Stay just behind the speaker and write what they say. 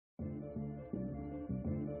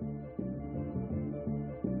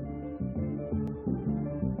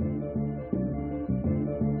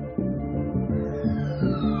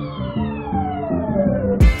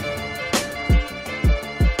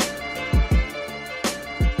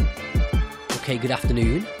Okay, good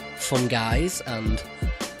afternoon, fun guys and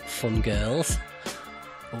fun girls.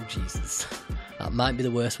 Oh, Jesus. That might be the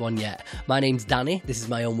worst one yet. My name's Danny. This is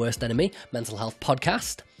My Own Worst Enemy, mental health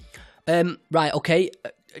podcast. Right, okay,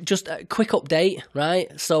 just a quick update,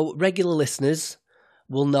 right? So regular listeners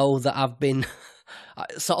will know that I've been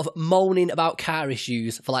sort of moaning about car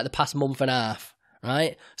issues for like the past month and a half,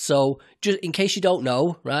 right? So just in case you don't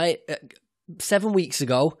know, right, 7 weeks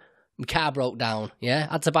ago, my car broke down, yeah?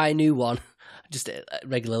 I had to buy a new one. Just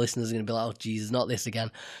regular listeners are going to be like, oh, Jesus, not this again.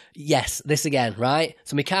 Yes, this again, right?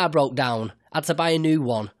 So my car broke down. I had to buy a new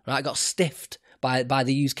one, right? I got stiffed by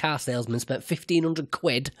the used car salesman, spent 1,500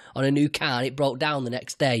 quid on a new car, and it broke down the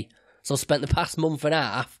next day. So I spent the past month and a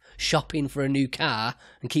half shopping for a new car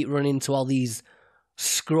and keep running into all these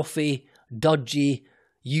scruffy, dodgy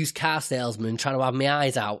used car salesmen trying to have my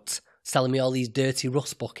eyes out, selling me all these dirty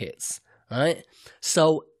rust buckets, right?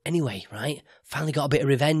 So anyway, right, finally got a bit of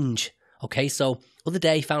revenge. Okay, so other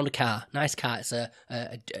day found a car, nice car. It's a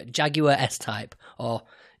Jaguar S-Type, or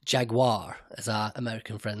Jaguar, as our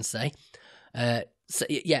American friends say. So,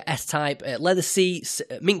 yeah, S-Type, leather seats,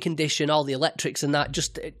 mint condition, all the electrics and that.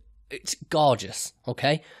 Just it's gorgeous.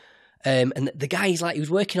 Okay, and the guy, he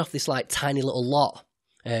was working off this like tiny little lot.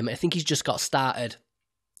 I think he's just got started.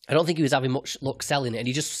 I don't think he was having much luck selling it, and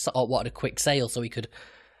he just sort of wanted a quick sale so he could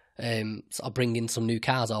sort of bring in some new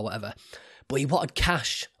cars or whatever. But he wanted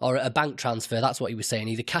cash or a bank transfer. That's what he was saying,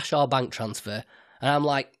 either cash or bank transfer. And I'm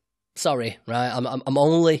like, sorry, right? I'm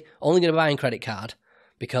only going to buy a credit card,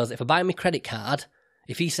 because if I buy my credit card,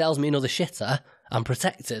 if he sells me another shitter, I'm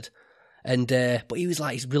protected. And but he was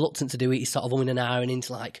like, he's reluctant to do it. He's sort of umming and ahhing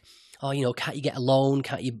into like, oh, you know, can't you get a loan?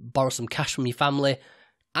 Can't you borrow some cash from your family?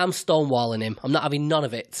 I'm stonewalling him. I'm not having none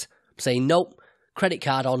of it. I'm saying nope, credit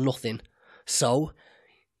card or nothing. So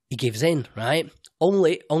he gives in, right?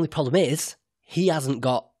 Only problem is, he hasn't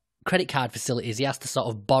got credit card facilities. He has to sort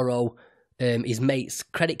of borrow his mate's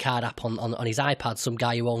credit card app on his iPad, some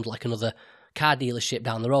guy who owned like another car dealership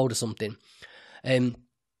down the road or something.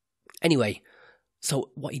 Anyway,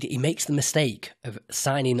 so what he makes the mistake of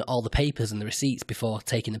signing all the papers and the receipts before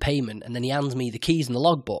taking the payment, and then he hands me the keys and the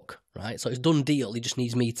logbook, right? So it's done deal. He just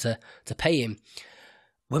needs me to pay him.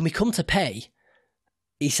 When we come to pay,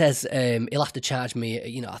 he says he'll have to charge me,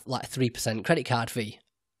 you know, like a 3% credit card fee.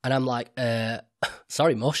 And I'm like,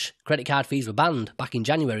 sorry, mush, credit card fees were banned back in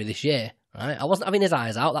January this year, right? I wasn't having his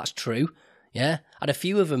eyes out, that's true, yeah? I had a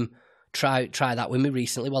few of them try that with me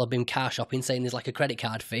recently while I've been car shopping, saying there's like a credit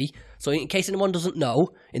card fee. So in case anyone doesn't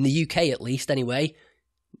know, in the UK at least anyway,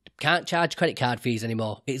 can't charge credit card fees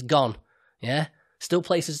anymore. It's gone, yeah? Still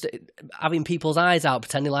places having people's eyes out,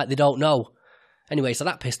 pretending like they don't know. Anyway, so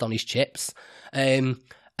that pissed on his chips.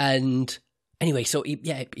 And anyway, so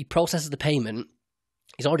he processes the payment.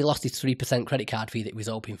 He's already lost his 3% credit card fee that he was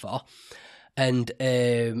hoping for. And,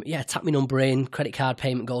 tap my number in, credit card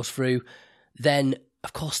payment goes through. Then,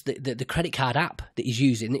 of course, the credit card app that he's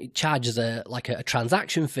using, it charges a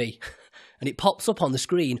transaction fee. And it pops up on the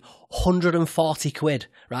screen, 140 quid,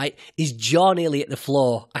 right? His jaw nearly hit the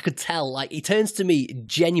floor. I could tell, like, he turns to me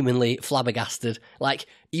genuinely flabbergasted. Like,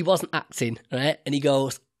 he wasn't acting, right? And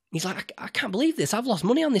he's like, I can't believe this. I've lost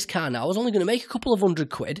money on this car now. I was only going to make a couple of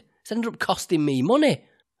 $100. It's ended up costing me money.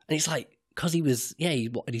 And it's like, because he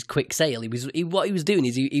wanted his quick sale. What he was doing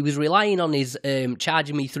is he was relying on his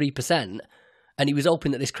charging me 3%, and he was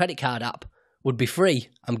hoping that this credit card app would be free,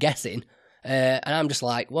 I'm guessing. And I'm just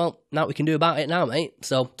like, well, now what we can do about it now, mate.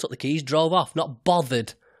 So took the keys, drove off, not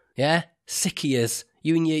bothered. Yeah, sick of yous.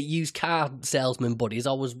 You and your used car salesman buddies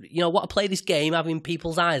always, you know, want to play this game, having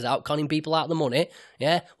people's eyes out, conning people out the money.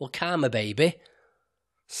 Yeah, well, karma, baby.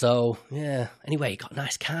 So, yeah, anyway, got a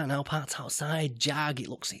nice car now, parked outside, Jag,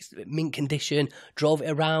 it's mint condition, drove it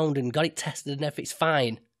around and got it tested and everything's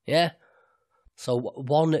fine, yeah? So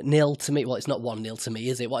 1-0 to me, well, it's not 1-0 to me,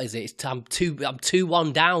 is it? What is it? I'm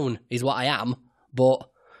 2-1 down is what I am, but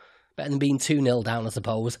better than being 2-0 down, I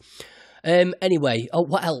suppose. Anyway,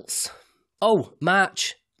 what else? Oh,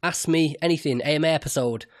 March, Ask Me Anything, AMA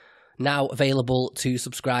episode, now available to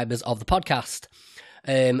subscribers of the podcast.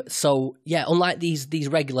 So yeah, unlike these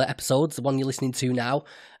regular episodes, the one you're listening to now,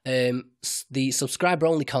 the subscriber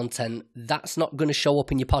only content, that's not going to show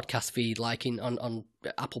up in your podcast feed like on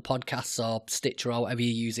Apple Podcasts or Stitcher or whatever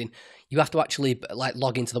you're using. You have to actually like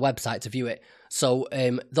log into the website to view it. So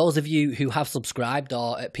those of you who have subscribed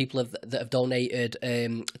or people that have donated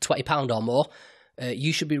 £20 or more,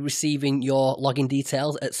 you should be receiving your login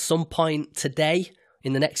details at some point today,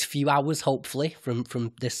 in the next few hours, hopefully,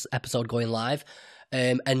 from this episode going live.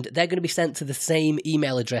 And they're going to be sent to the same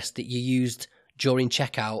email address that you used during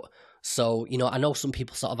checkout. So, you know, I know some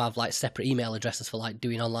people sort of have like separate email addresses for like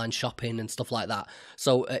doing online shopping and stuff like that.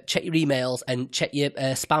 So check your emails and check your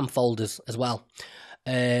spam folders as well.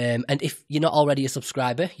 And if you're not already a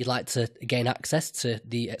subscriber, you'd like to gain access to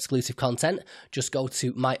the exclusive content, just go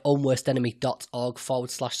to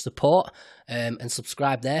myownworstenemy.org/support and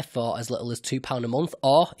subscribe there for as little as £2 a month.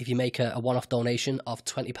 Or if you make a one-off donation of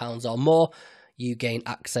 £20 or more, you gain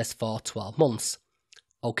access for 12 months.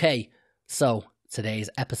 Okay, so today's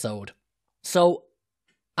episode. So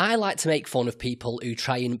I like to make fun of people who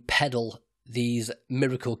try and peddle these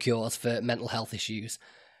miracle cures for mental health issues.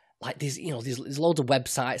 Like there's loads of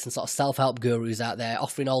websites and sort of self-help gurus out there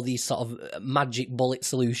offering all these sort of magic bullet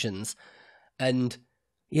solutions. And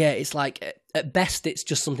yeah, it's like, at best, it's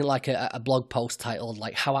just something like a blog post titled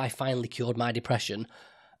like "How I Finally Cured My Depression."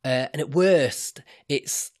 And at worst,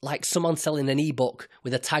 it's like someone selling an ebook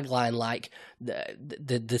with a tagline like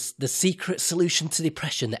the secret solution to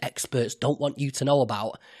depression that experts don't want you to know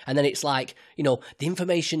about. And then it's like, you know, the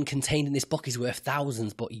information contained in this book is worth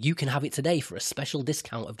thousands, but you can have it today for a special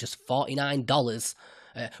discount of just $49.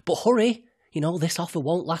 But hurry, you know, this offer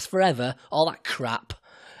won't last forever. All that crap.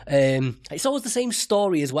 It's always the same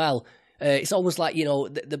story as well. It's always like, you know,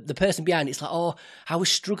 the person behind it's like, oh, I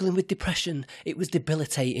was struggling with depression. It was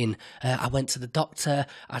debilitating. I went to the doctor.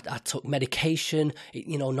 I took medication.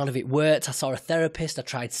 None of it worked. I saw a therapist. I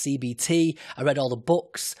tried CBT. I read all the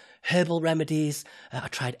books, herbal remedies. I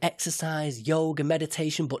tried exercise, yoga,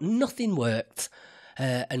 meditation, but nothing worked.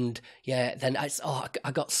 And yeah, then I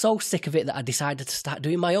got so sick of it that I decided to start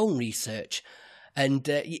doing my own research. And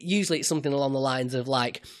usually it's something along the lines of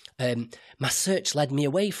like, my search led me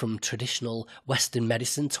away from traditional Western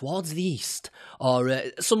medicine towards the East. Or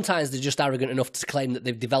sometimes they're just arrogant enough to claim that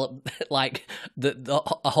they've developed like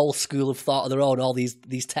a whole school of thought of their own, all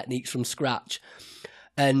these techniques from scratch.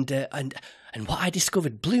 And what I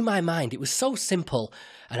discovered blew my mind. It was so simple.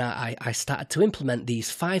 And I started to implement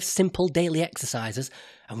these 5 simple daily exercises.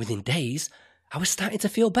 And within days, I was starting to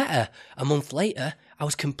feel better. A month later, I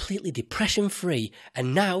was completely depression-free.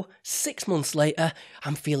 And now, 6 months later,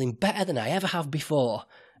 I'm feeling better than I ever have before.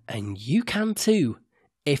 And you can too,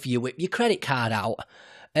 if you whip your credit card out.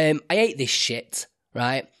 I hate this shit,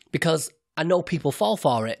 right? Because I know people fall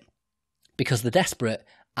for it. Because they're desperate.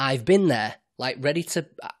 I've been there, like ready to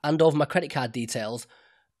hand over my credit card details,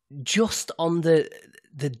 just on the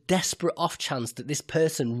desperate off chance that this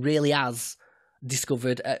person really has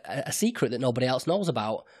discovered a secret that nobody else knows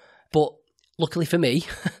about. But luckily for me,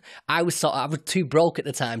 I was too broke at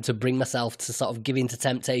the time to bring myself to sort of give in to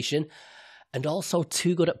temptation, and also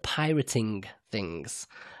too good at pirating things.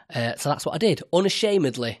 So that's what I did,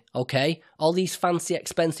 unashamedly, okay? All these fancy,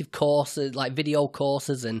 expensive courses, like video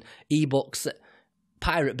courses and ebooks,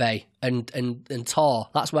 Pirate Bay and Tor,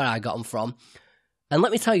 that's where I got them from. And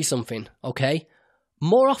let me tell you something, okay?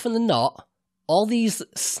 More often than not, all these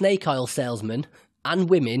snake oil salesmen and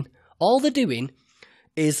women, all they're doing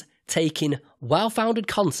is taking well-founded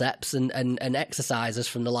concepts and exercises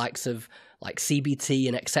from the likes of like CBT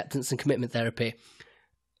and acceptance and commitment therapy,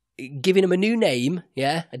 giving them a new name,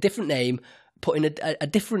 yeah, a different name, putting a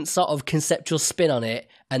different sort of conceptual spin on it,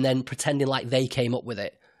 and then pretending like they came up with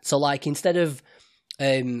it. So like instead of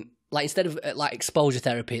exposure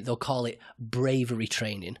therapy, they'll call it bravery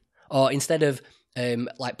training, or instead of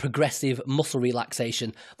like progressive muscle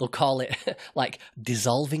relaxation, they'll call it like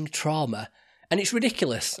dissolving trauma. And it's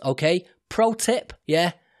ridiculous, okay? Pro tip,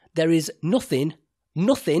 yeah? There is nothing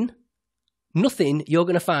you're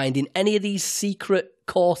going to find in any of these secret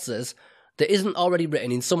courses that isn't already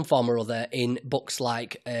written in some form or other in books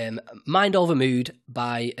like Mind Over Mood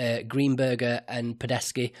by Greenberger and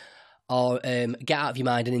Podesky, or Get Out of Your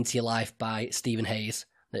Mind and Into Your Life by Stephen Hayes.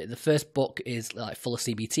 The first book is like full of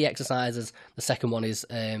CBT exercises. The second one is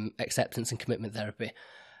acceptance and commitment therapy.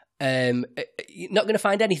 You're not going to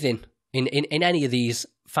find anything in any of these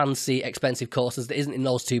fancy, expensive courses that isn't in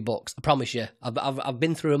those 2 books. I promise you. I've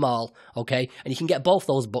been through them all, okay? And you can get both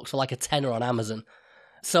those books for like a tenner on Amazon.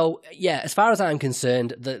 So, yeah, as far as I'm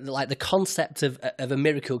concerned, the concept of a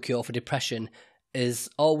miracle cure for depression has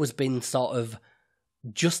always been sort of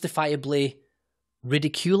justifiably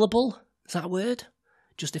ridiculable. Is that a word?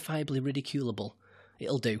 Justifiably ridiculable.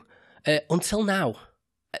 It'll do. Until now.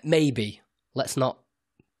 Maybe. Let's not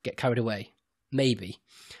get carried away. Maybe.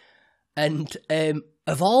 And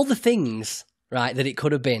of all the things, right, that it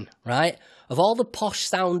could have been, right, of all the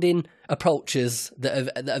posh-sounding approaches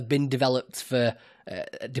that have been developed for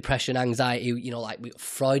depression, anxiety, like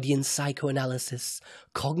Freudian psychoanalysis,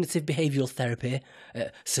 cognitive behavioral therapy,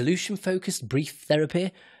 solution-focused brief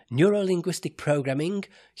therapy, neuro-linguistic programming,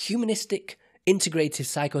 humanistic integrative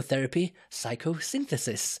psychotherapy,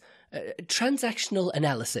 psychosynthesis, Transactional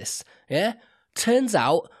analysis, yeah? Turns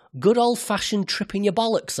out good old-fashioned tripping your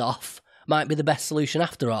bollocks off might be the best solution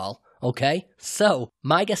after all, okay? So,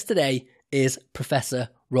 my guest today is Professor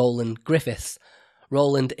Roland Griffiths.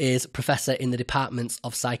 Roland is Professor in the Departments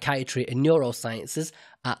of Psychiatry and Neurosciences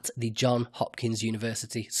at the Johns Hopkins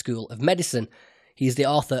University School of Medicine. He is the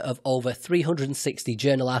author of over 360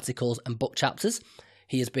 journal articles and book chapters.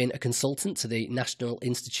 He has been a consultant to the National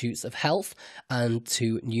Institutes of Health and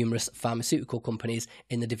to numerous pharmaceutical companies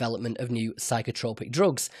in the development of new psychotropic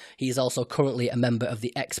drugs. He is also currently a member of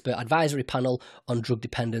the Expert Advisory Panel on Drug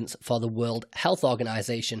Dependence for the World Health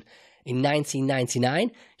Organization. In 1999,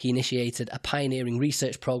 he initiated a pioneering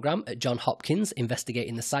research program at Johns Hopkins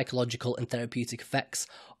investigating the psychological and therapeutic effects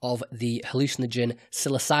of the hallucinogen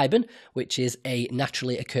psilocybin, which is a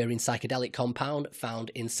naturally occurring psychedelic compound found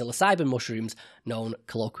in psilocybin mushrooms, known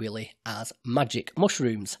colloquially as magic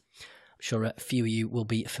mushrooms. I'm sure a few of you will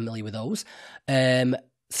be familiar with those.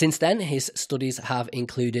 Since then, his studies have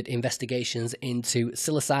included investigations into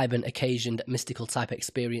psilocybin-occasioned mystical type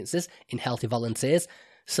experiences in healthy volunteers,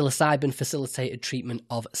 psilocybin-facilitated treatment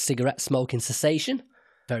of cigarette smoking cessation,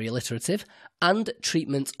 very alliterative, and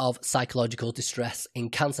treatment of psychological distress in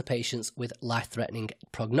cancer patients with life-threatening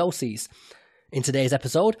prognoses. In today's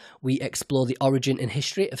episode, we explore the origin and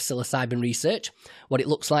history of psilocybin research, what it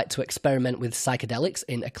looks like to experiment with psychedelics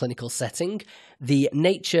in a clinical setting, the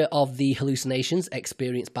nature of the hallucinations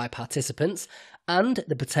experienced by participants, and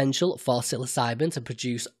the potential for psilocybin to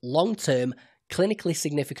produce long-term clinically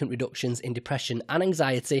significant reductions in depression and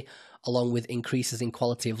anxiety, along with increases in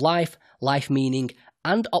quality of life, life meaning,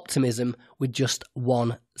 and optimism with just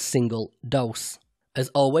one single dose. As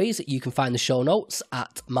always, you can find the show notes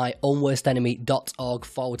at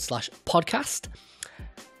myownworstenemy.org/podcast.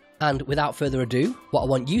 And without further ado, what I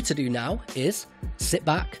want you to do now is sit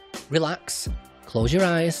back, relax, close your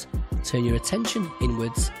eyes, turn your attention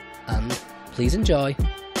inwards, and please enjoy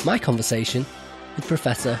my conversation with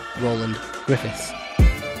Professor Roland Griffiths.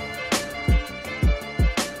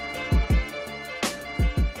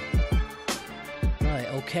 Right,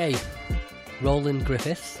 okay. Roland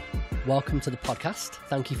Griffiths, welcome to the podcast.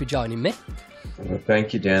 Thank you for joining me. Well,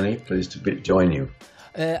 thank you, Danny. Pleased to join you.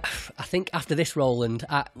 I think after this, Roland,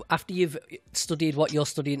 after you've studied what you're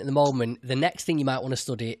studying at the moment, the next thing you might want to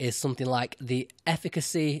study is something like the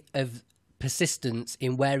efficacy of persistence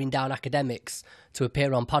in wearing down academics to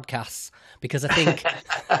appear on podcasts, because I think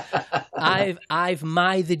I've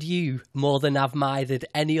mithered you more than I've mithered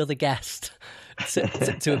any other guest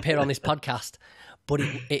to appear on this podcast. But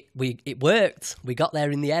it worked. We got there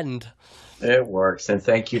in the end. It works, and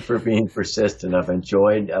thank you for being persistent. I've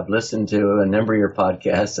listened to a number of your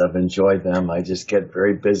podcasts. I've enjoyed them. I just get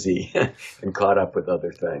very busy and caught up with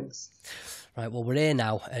other things. Right, well, we're here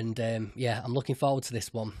now, and I'm looking forward to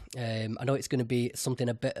this one. I know it's going to be something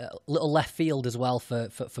a little left field as well for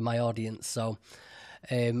my audience. So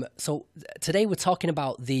today we're talking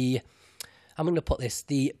about the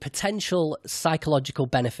potential psychological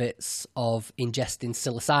benefits of ingesting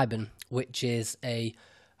psilocybin, which is a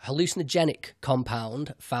hallucinogenic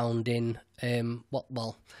compound found in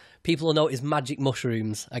people will know it as magic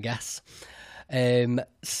mushrooms, I guess.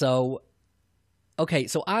 Okay,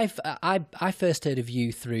 so I first heard of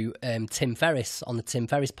you through Tim Ferriss on the Tim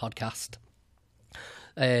Ferriss podcast.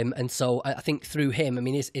 And so I think through him, I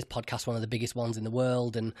mean, his podcast's one of the biggest ones in the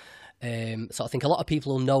world. And so I think a lot of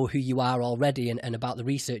people will know who you are already and about the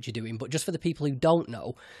research you're doing. But just for the people who don't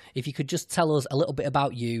know, if you could just tell us a little bit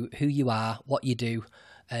about you, who you are, what you do,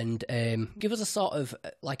 and give us a sort of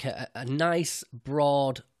like a nice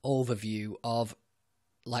broad overview of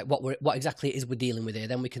like what exactly it is we're dealing with here.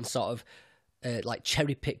 Then we can sort of like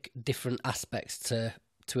cherry pick different aspects to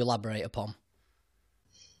elaborate upon.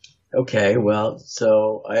 Okay, well,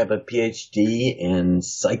 so I have a Ph.D. in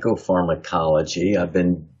psychopharmacology. I've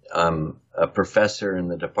been a professor in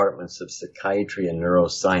the departments of psychiatry and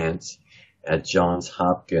neuroscience at Johns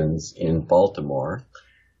Hopkins in Baltimore,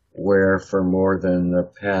 where for more than the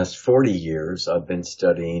past 40 years I've been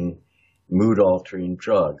studying mood-altering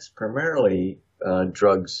drugs, primarily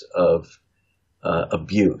drugs of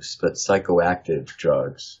abuse, but psychoactive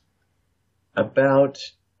drugs. About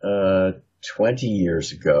 25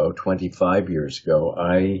 years ago,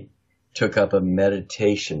 I took up a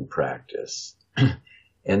meditation practice.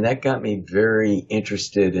 And that got me very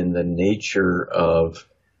interested in the nature of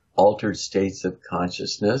altered states of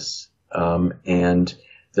consciousness and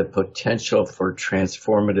the potential for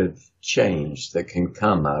transformative change that can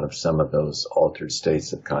come out of some of those altered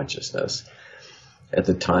states of consciousness. At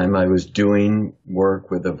the time, I was doing work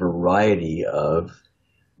with a variety of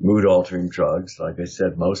mood-altering drugs, like I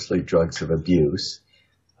said, mostly drugs of abuse.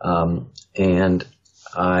 And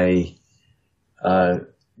I, but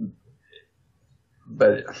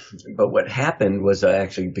what happened was I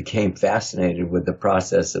actually became fascinated with the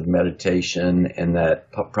process of meditation and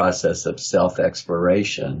that process of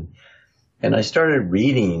self-exploration. And I started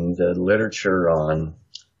reading the literature on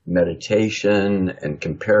meditation and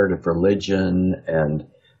comparative religion and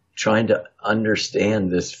trying to understand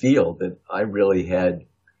this field that I really had,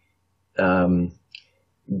 very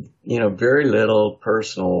little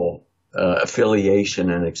personal affiliation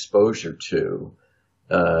and exposure to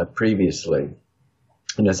previously.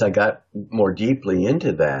 And as I got more deeply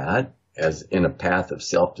into that, as in a path of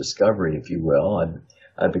self-discovery, if you will,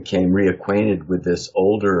 I became reacquainted with this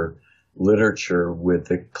older literature with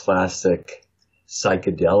the classic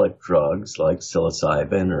psychedelic drugs like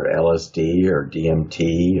psilocybin or LSD or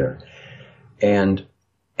DMT and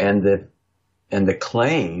the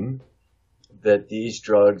claim that these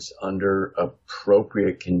drugs under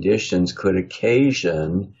appropriate conditions could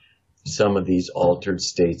occasion some of these altered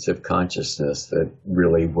states of consciousness that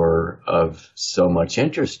really were of so much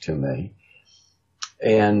interest to me.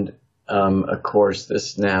 And of course,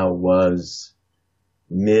 this now was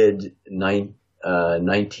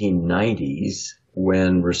mid-1990s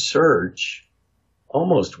when research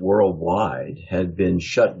almost worldwide had been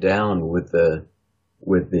shut down with the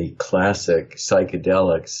classic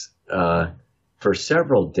psychedelics for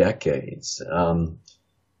several decades.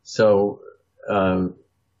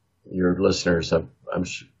 Your listeners, I'm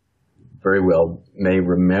sure very well may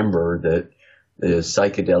remember that the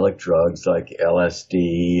psychedelic drugs like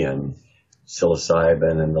LSD and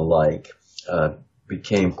psilocybin and the like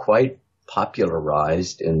became quite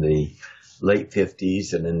popularized in the late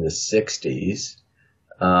 50s and in the 60s,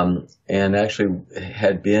 and actually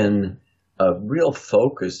had been a real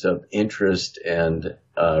focus of interest and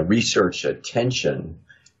research attention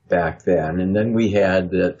back then. And then we had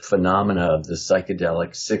the phenomena of the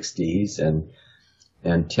psychedelic 60s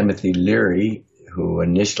and Timothy Leary, who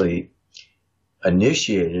initially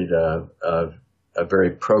initiated a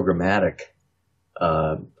very programmatic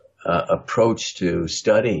approach to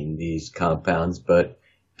studying these compounds, but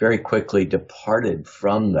very quickly departed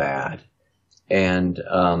from that, and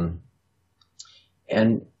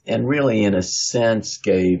really, in a sense,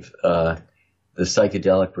 gave the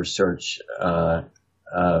psychedelic research a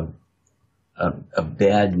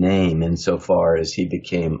bad name insofar as he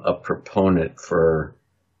became a proponent for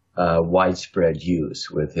widespread use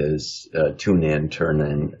with his tune in, turn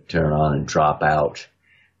on, and drop out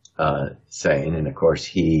saying. And of course,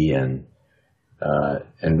 he and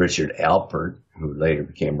Richard Alpert, who later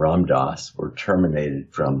became Ram Dass, were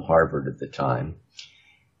terminated from Harvard at the time.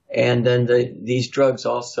 And then these drugs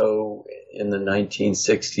also in the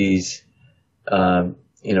 1960s,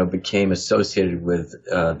 became associated with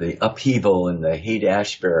the upheaval in the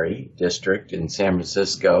Haight-Ashbury district in San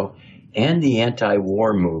Francisco and the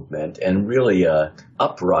anti-war movement, and really a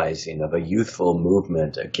uprising of a youthful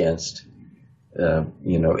movement against,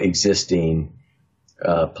 existing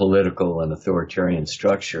political and authoritarian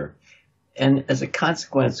structure. And as a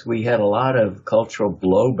consequence, we had a lot of cultural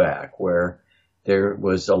blowback where there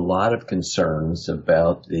was a lot of concerns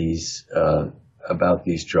about these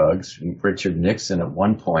drugs. Richard Nixon at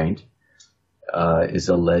one point is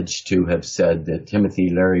alleged to have said that Timothy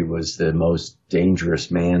Leary was the most dangerous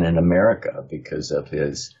man in America because of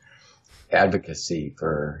his advocacy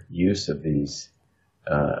for use of these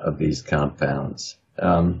compounds.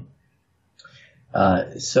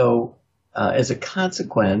 As a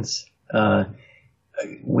consequence,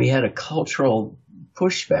 we had a cultural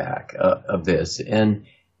pushback of this, and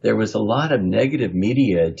there was a lot of negative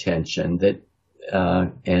media attention that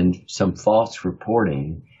and some false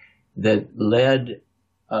reporting that led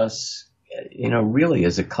us, really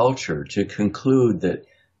as a culture to conclude that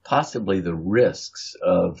possibly the risks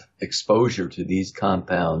of exposure to these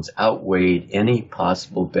compounds outweighed any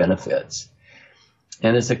possible benefits.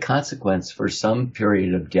 And as a consequence, for some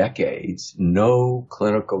period of decades, no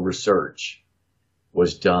clinical research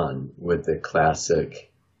was done with the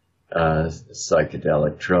classic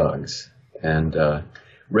psychedelic drugs. And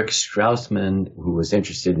Rick Strassman, who was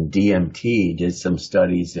interested in DMT, did some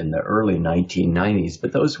studies in the early 1990s,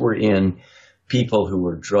 but those were in people who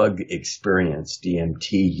were drug-experienced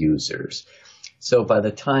DMT users. So by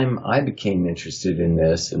the time I became interested in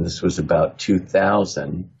this, and this was about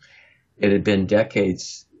 2000, it had been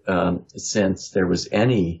decades since there was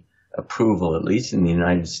any approval, at least in the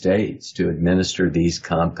United States, to administer these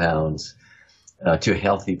compounds to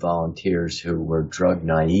healthy volunteers who were drug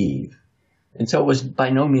naive. And so it was by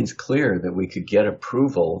no means clear that we could get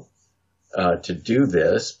approval to do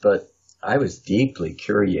this, but I was deeply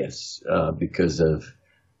curious because of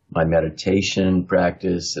my meditation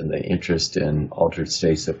practice and the interest in altered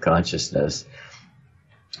states of consciousness.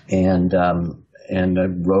 And I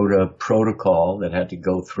wrote a protocol that had to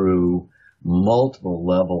go through multiple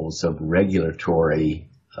levels of regulatory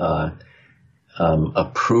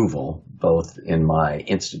approval, both in my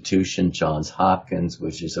institution, Johns Hopkins,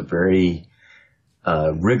 which is a very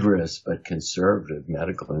rigorous but conservative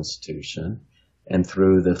medical institution, and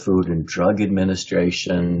through the Food and Drug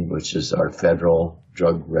Administration, which is our federal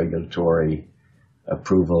drug regulatory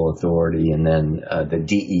approval authority, and then the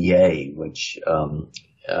DEA, which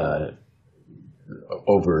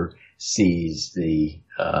oversees the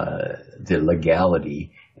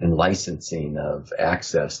legality and licensing of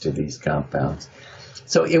access to these compounds.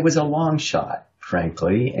 So it was a long shot,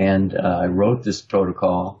 frankly, and I wrote this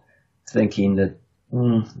protocol thinking that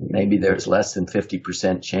maybe there's less than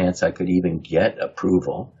 50% chance I could even get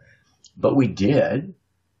approval. But we did,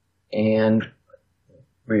 and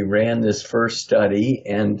we ran this first study,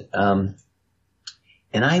 and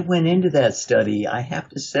I went into that study, I have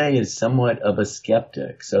to say, as somewhat of a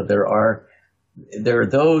skeptic. So there are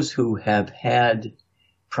those who have had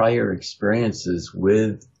prior experiences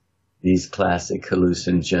with these classic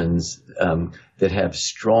hallucinogens that have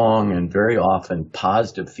strong and very often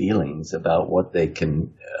positive feelings about what they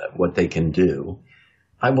can do.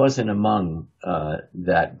 I wasn't among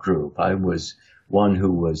that group. I was one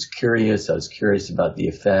who was curious. I was curious about the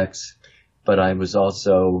effects, but I was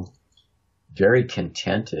also very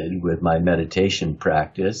contented with my meditation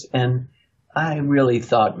practice, and I really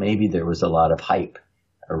thought maybe there was a lot of hype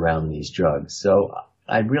around these drugs. So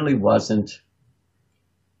I really wasn't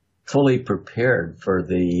fully prepared for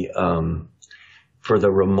the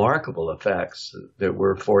remarkable effects that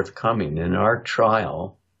were forthcoming. In our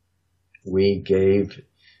trial, we gave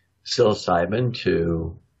psilocybin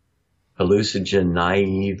to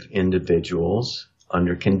hallucinogen-naive individuals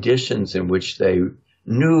under conditions in which they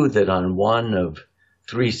knew that on one of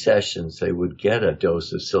 3 sessions they would get a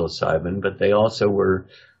dose of psilocybin, but they also were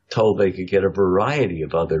told they could get a variety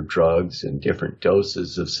of other drugs and different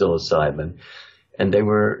doses of psilocybin. And they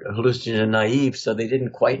were hallucinogen naive, so they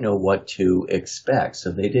didn't quite know what to expect.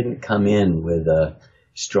 So they didn't come in with a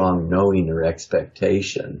strong knowing or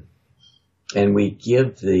expectation. And we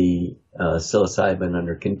give the psilocybin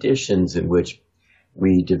under conditions in which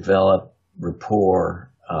we develop rapport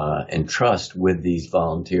and trust with these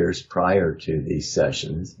volunteers prior to these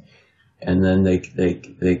sessions. And then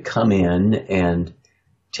they come in and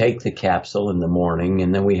take the capsule in the morning,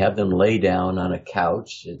 and then we have them lay down on a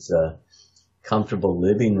couch. It's a comfortable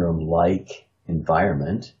living room-like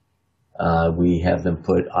environment. We have them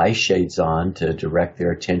put eye shades on to direct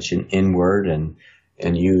their attention inward and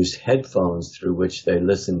use headphones through which they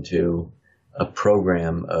listen to a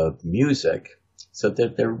program of music so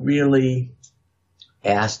that they're really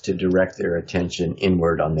asked to direct their attention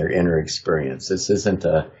inward on their inner experience. This isn't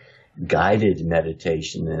a guided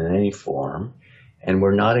meditation in any form, and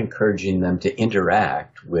we're not encouraging them to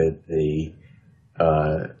interact with the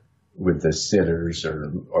sitters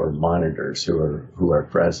or monitors who are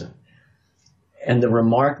present. And the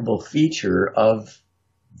remarkable feature of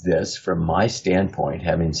this, from my standpoint,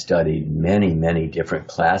 having studied many, many different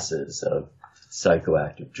classes of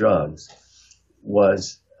psychoactive drugs,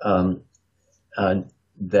 was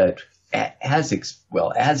that as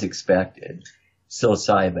expected,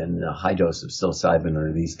 psilocybin, a high dose of psilocybin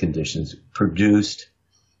under these conditions, produced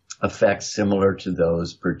effects similar to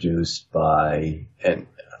those produced by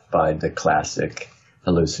the classic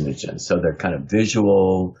hallucinogens. So they're kind of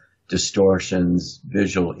visual distortions,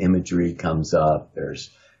 visual imagery comes up, there's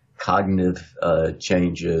cognitive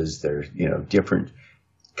changes, there's different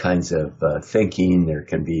kinds of thinking, there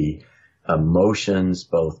can be emotions,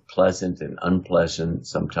 both pleasant and unpleasant,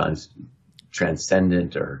 sometimes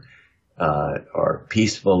transcendent or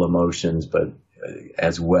peaceful emotions, but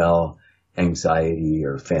as well anxiety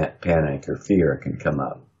or panic or fear can come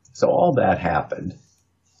up. So all that happened.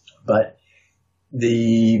 But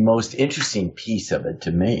the most interesting piece of it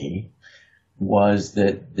to me was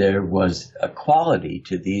that there was a quality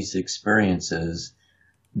to these experiences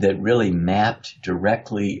that really mapped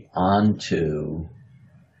directly onto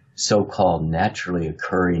so-called naturally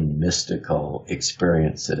occurring mystical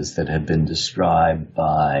experiences that have been described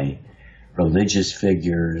by religious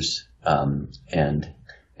figures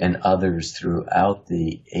and others throughout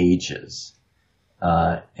the ages.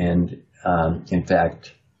 In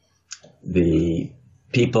fact, the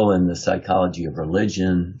people in the psychology of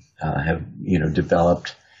religion have,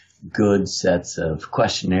 developed good sets of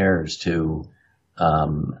questionnaires to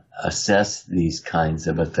assess these kinds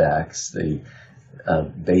of effects. The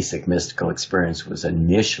basic mystical experience was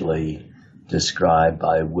initially described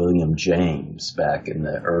by William James back in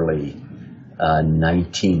the early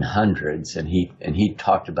 1900s, and he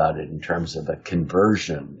talked about it in terms of a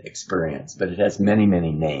conversion experience, but it has many,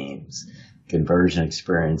 many names. Conversion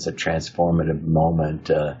experience, a transformative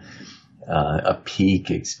moment, a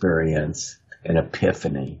peak experience, an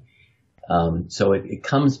epiphany. So it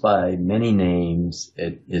comes by many names.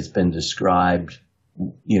 It has been described,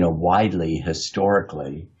 widely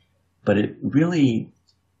historically, but it really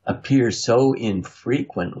appears so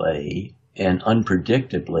infrequently and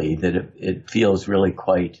unpredictably that it feels really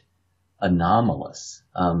quite anomalous.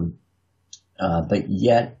 But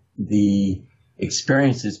yet the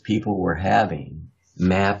experiences people were having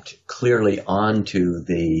mapped clearly onto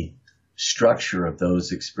the structure of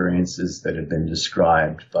those experiences that have been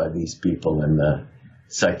described by these people in the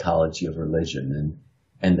psychology of religion.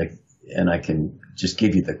 And I can just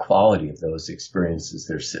give you the quality of those experiences.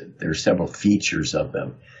 There are several features of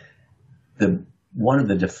them. One of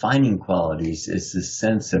the defining qualities is the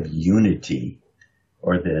sense of unity,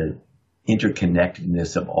 or the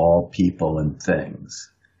interconnectedness of all people and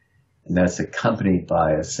things. And that's accompanied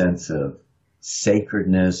by a sense of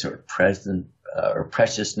sacredness or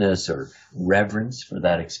preciousness or reverence for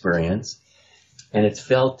that experience. And it's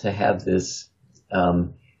felt to have this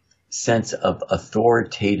sense of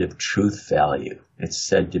authoritative truth value. It's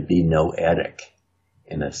said to be noetic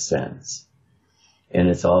in a sense. And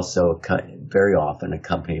it's also very often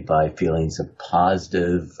accompanied by feelings of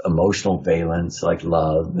positive emotional valence, like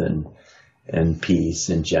love and peace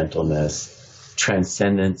and gentleness,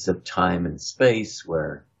 transcendence of time and space,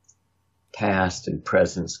 where past and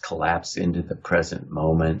presence collapse into the present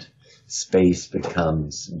moment. Space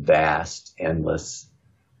becomes vast, endless.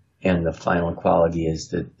 And the final quality is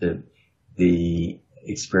that the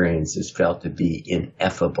experience is felt to be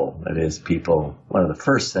ineffable. That is, one of the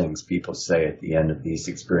first things people say at the end of these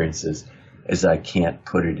experiences is, I can't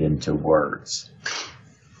put it into words.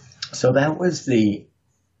 So that was the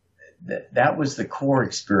core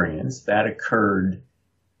experience. That occurred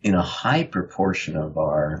in a high proportion of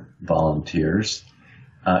our volunteers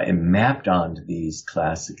and mapped onto these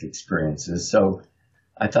classic experiences. So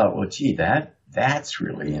I thought, well, gee, that's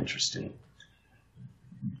really interesting.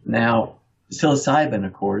 Now, psilocybin,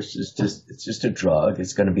 of course, it's just a drug.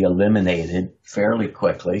 It's going to be eliminated fairly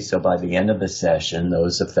quickly. So by the end of the session,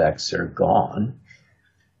 those effects are gone.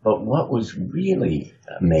 But what was really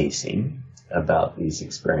amazing about these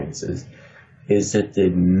experiences is that the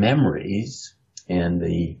memories and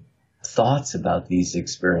the thoughts about these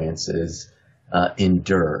experiences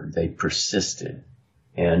endured. They persisted.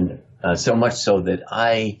 And so much so that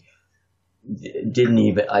I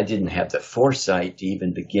didn't have the foresight to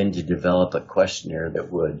even begin to develop a questionnaire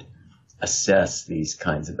that would assess these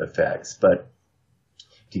kinds of effects. But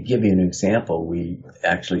to give you an example, we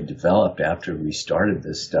actually developed, after we started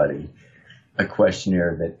this study, a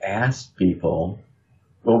questionnaire that asked people,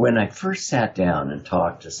 well, when I first sat down and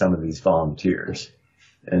talked to some of these volunteers,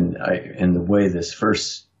 and the way this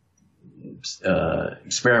first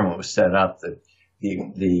experiment was set up,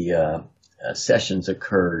 the sessions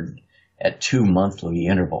occurred at 2 monthly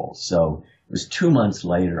intervals. So it was 2 months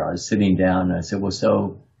later, I was sitting down and I said, well,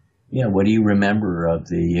 so, what do you remember of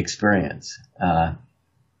the experience?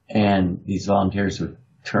 And these volunteers would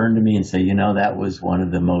turn to me and say, that was one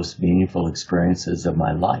of the most meaningful experiences of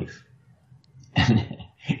my life. And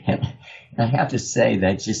I have to say,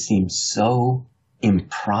 that just seems so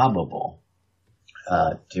improbable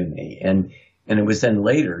to me. And it was then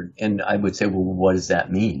later, and I would say, well, what does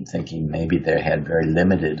that mean? Thinking maybe they had very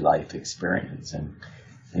limited life experience. And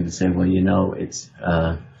they would say, well, it's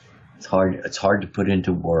hard to put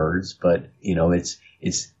into words, but,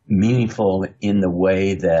 it's meaningful in the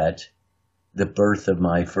way that the birth of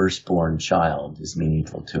my firstborn child is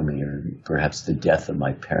meaningful to me, or perhaps the death of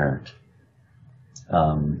my parent.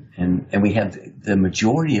 And we have the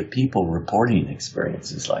majority of people reporting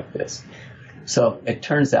experiences like this. So it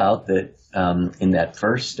turns out that in that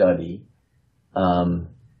first study,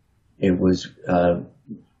 it was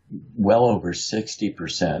well over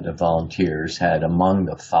 60% of volunteers had among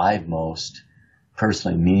the 5 most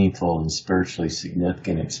personally meaningful and spiritually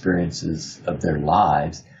significant experiences of their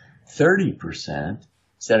lives. 30%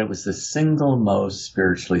 said it was the single most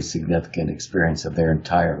spiritually significant experience of their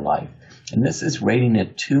entire life. And this is rating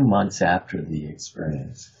it 2 months after the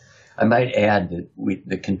experience. I might add that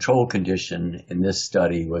the control condition in this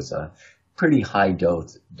study was a pretty high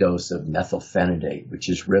dose of methylphenidate, which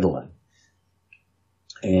is Ritalin.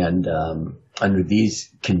 And under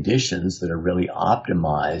these conditions that are really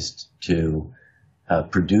optimized to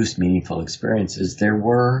produce meaningful experiences, there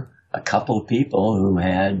were a couple of people who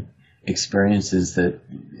had experiences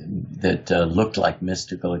that looked like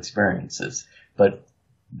mystical experiences, but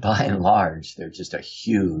by and large, they're just a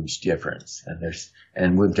huge difference.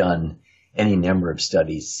 And we've done any number of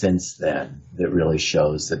studies since then that really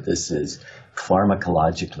shows that this is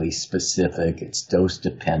pharmacologically specific, it's dose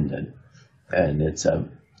dependent, and it's a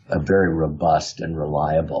very robust and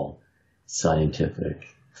reliable scientific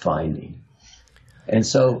finding. And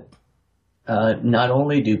so not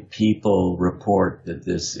only do people report that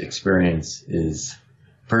this experience is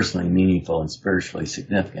personally meaningful and spiritually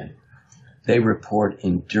significant, they report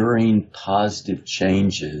enduring positive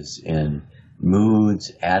changes in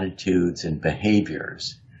moods, attitudes, and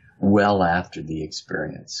behaviors well after the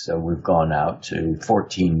experience. So we've gone out to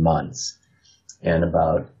 14 months, and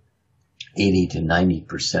about 80 to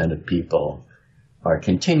 90% of people are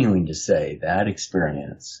continuing to say that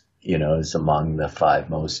experience, is among the 5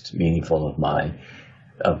 most meaningful of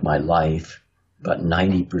my life. But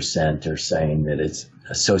 90% are saying that it's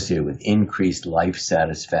associated with increased life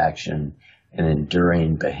satisfaction and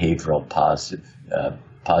enduring behavioral positive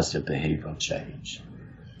behavioral change.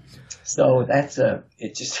 So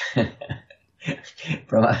it just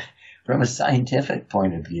from a scientific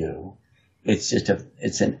point of view,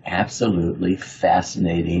 it's an absolutely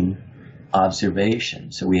fascinating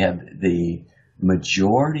observation. So we have the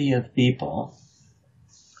majority of people,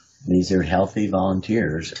 these are healthy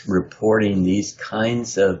volunteers, reporting these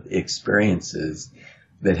kinds of experiences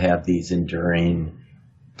that have these enduring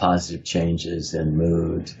positive changes in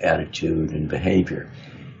mood, attitude, and behavior.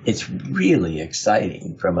 It's really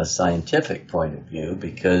exciting from a scientific point of view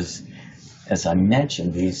because, as I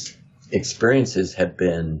mentioned, these experiences have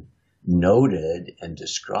been noted and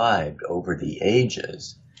described over the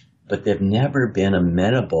ages, but they've never been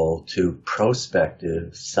amenable to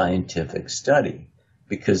prospective scientific study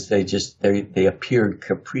because they appeared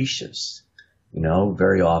capricious,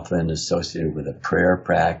 very often associated with a prayer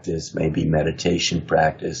practice, maybe meditation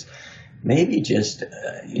practice, maybe just,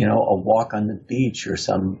 a walk on the beach or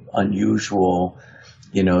some unusual,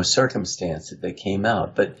 circumstance that they came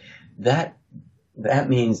out. But that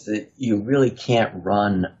means that you really can't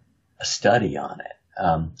run a study on it.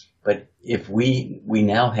 But if we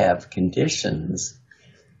now have conditions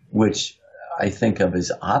which I think of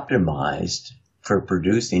as optimized for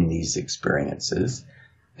producing these experiences,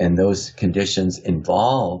 and those conditions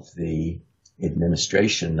involve the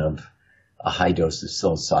administration of a high dose of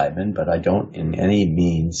psilocybin, but I don't in any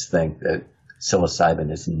means think that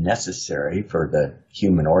psilocybin is necessary for the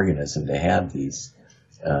human organism to have these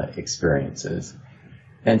experiences.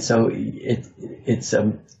 And so it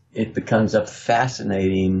becomes a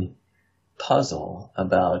fascinating puzzle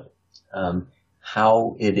about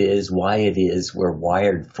how it is, why it is we're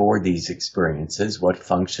wired for these experiences, what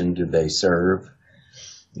function do they serve,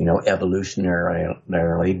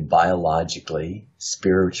 evolutionarily, biologically,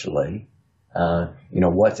 spiritually,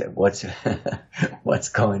 what's what's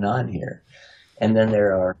going on here. And then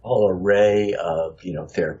there are a whole array of,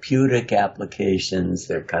 therapeutic applications.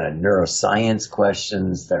 There are kind of neuroscience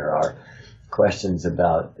questions. There are questions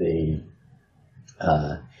about the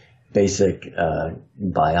basic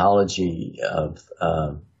biology of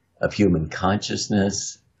human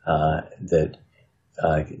consciousness that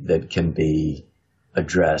can be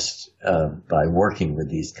addressed by working with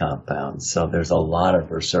these compounds. So there's a lot of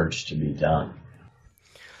research to be done.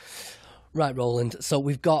 Right, Roland. So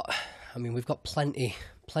we've got plenty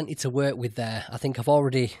to work with there. I think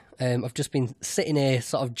I've just been sitting here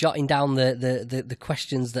sort of jotting down the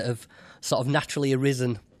questions that have sort of naturally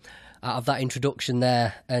arisen out of that introduction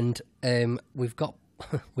there, and we've got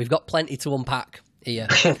plenty to unpack here.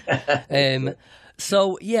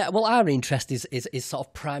 So yeah, well, our interest is sort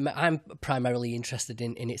of I'm primarily interested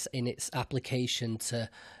in its application to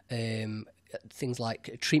things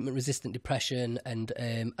like treatment-resistant depression and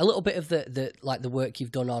a little bit of the work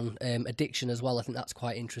you've done on addiction as well. I think that's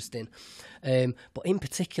quite interesting. But in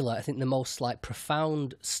particular, I think the most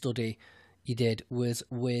profound study you did was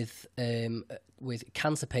with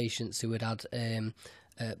cancer patients who had a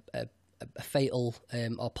fatal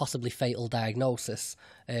or possibly fatal diagnosis,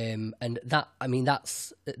 and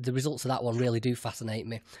that's the results of that one really do fascinate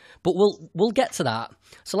me. But we'll get to that.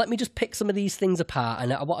 So let me just pick some of these things apart,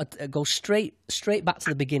 and I want to go straight back to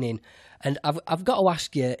the beginning. And I've got to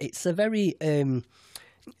ask you, it's a very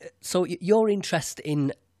so your interest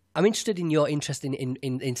in I'm interested in your interest in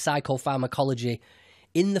psychopharmacology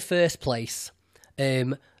in the first place.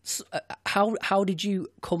 So how did you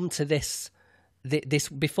come to this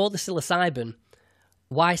before the psilocybin?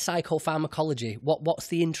 Why psychopharmacology? What's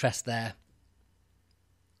the interest there?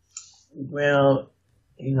 Well,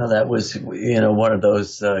 That was, one of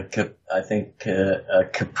those,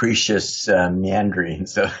 capricious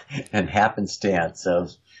meanderings and happenstance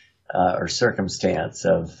or circumstance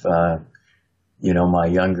of, my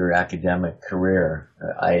younger academic career.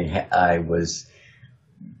 I was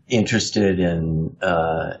interested in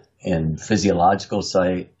physiological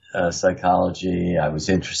psychology. I was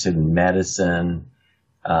interested in medicine.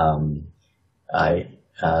 I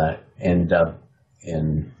ended up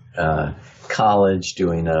in college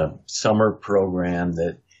doing a summer program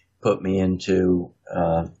that put me into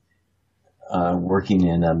working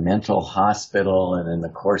in a mental hospital, and in the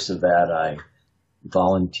course of that I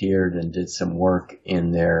volunteered and did some work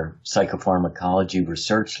in their psychopharmacology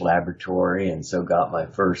research laboratory, and so got my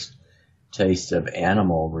first taste of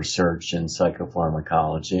animal research in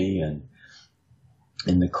psychopharmacology. And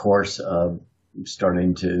in the course of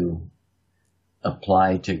starting to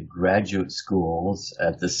apply to graduate schools,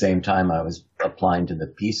 at the same time I was applying to the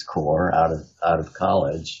Peace Corps out of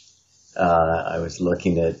college, I was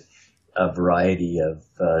looking at a variety of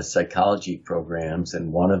psychology programs,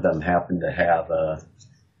 and one of them happened to have a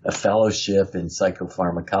fellowship in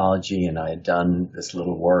psychopharmacology, and I had done this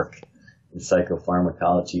little work in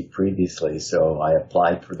psychopharmacology previously, so I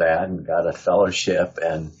applied for that and got a fellowship,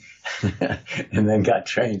 and and then got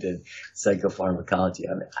trained in psychopharmacology.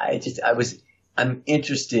 I'm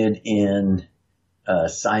interested in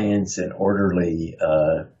science and orderly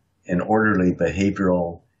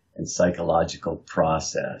behavioral and psychological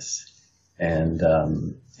process. And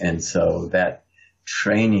so that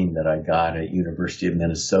training that I got at University of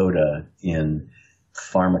Minnesota in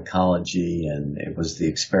pharmacology, and it was the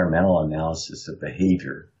experimental analysis of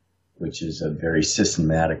behavior, which is a very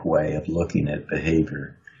systematic way of looking at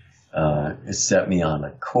behavior. It set me on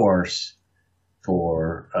a course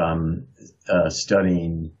for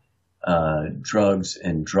studying drugs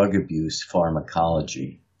and drug abuse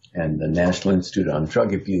pharmacology. And the National Institute on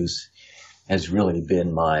Drug Abuse has really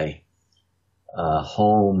been my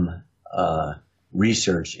home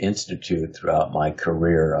research institute throughout my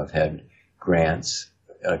career. I've had grants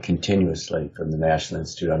continuously from the National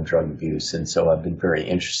Institute on Drug Abuse, and so I've been very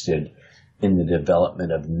interested in the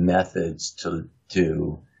development of methods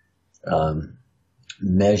to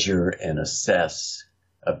measure and assess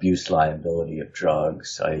abuse liability of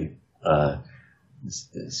drugs. I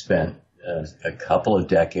spent a couple of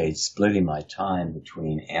decades splitting my time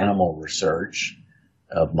between animal research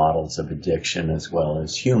of models of addiction as well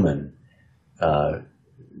as human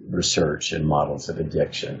research and models of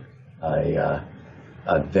addiction. I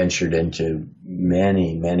ventured into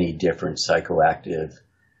many different psychoactive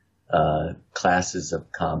classes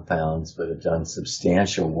of compounds, but have done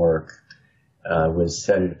substantial work with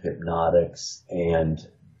sedative hypnotics and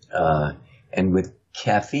with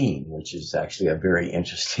caffeine, which is actually a very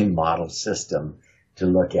interesting model system to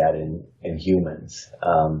look at in humans.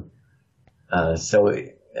 So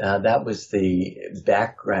that was the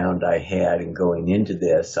background I had in going into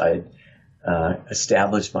this. I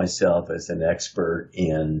established myself as an expert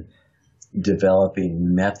in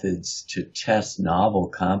developing methods to test novel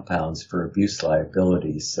compounds for abuse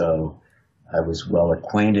liability. So I was well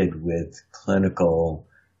acquainted with clinical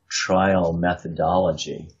trial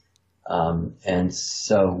methodology. And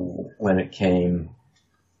so when it came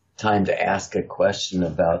time to ask a question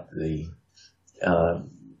about the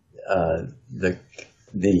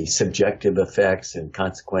subjective effects and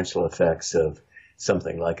consequential effects of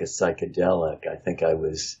something like a psychedelic, I think I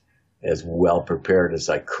was as well prepared as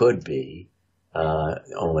I could be.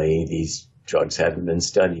 Only these drugs hadn't been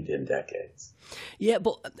studied in decades. Yeah,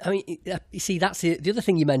 but I mean, you see, that's the other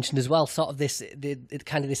thing you mentioned as well. Sort of this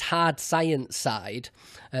kind of this hard science side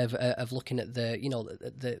of looking at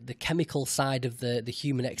the chemical side of the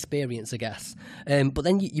human experience, I guess. But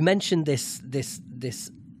then you mentioned this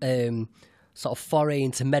sort of foray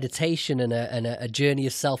into meditation and a journey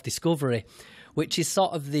of self-discovery, which is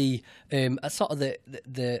sort of the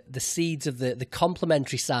seeds of the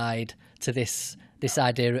complementary side to this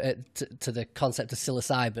idea to the concept of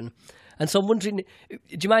psilocybin. And so I'm wondering, do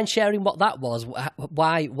you mind sharing what that was?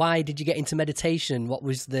 Why did you get into meditation? What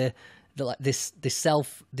was this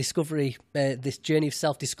self-discovery, this journey of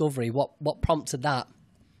self-discovery? What prompted that?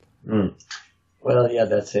 Well, yeah,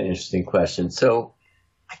 that's an interesting question. So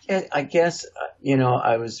I guess,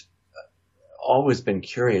 I was always been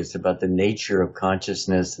curious about the nature of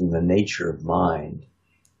consciousness and the nature of mind.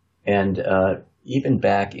 And even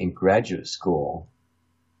back in graduate school,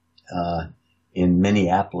 in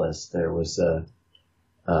Minneapolis, there was a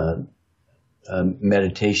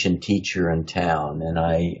meditation teacher in town, and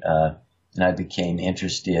I became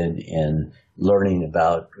interested in learning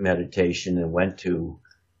about meditation and went to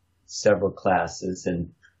several classes,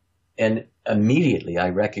 and immediately I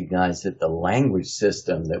recognized that the language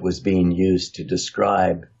system that was being used to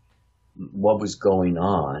describe what was going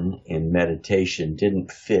on in meditation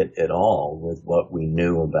didn't fit at all with what we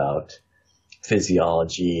knew about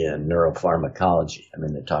physiology and neuropharmacology. I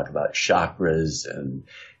mean, they talk about chakras and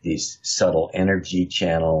these subtle energy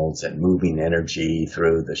channels and moving energy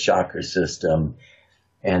through the chakra system,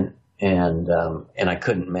 and I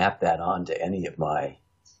couldn't map that onto any of my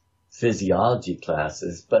physiology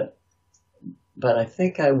classes. But I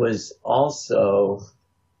think I was also,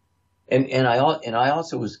 and I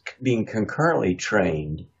also was being concurrently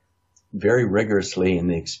trained very rigorously in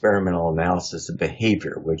the experimental analysis of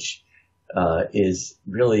behavior, which is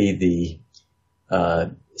really the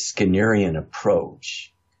Skinnerian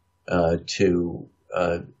approach to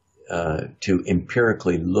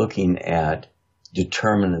empirically looking at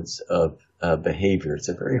determinants of behavior. It's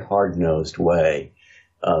a very hard-nosed way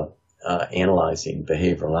of analyzing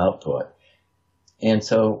behavioral output. And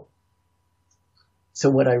so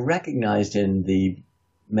what I recognized in the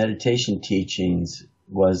meditation teachings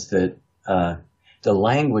was that the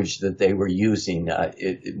language that they were using,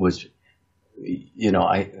 it was,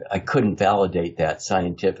 I couldn't validate that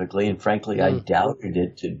scientifically, and frankly, I doubted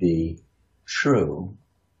it to be true.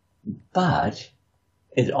 But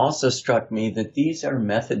it also struck me that these are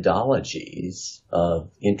methodologies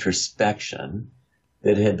of introspection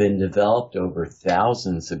that have been developed over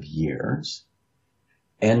thousands of years,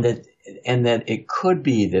 and that it could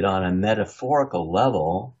be that on a metaphorical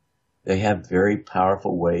level, they have very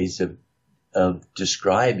powerful ways of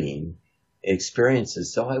describing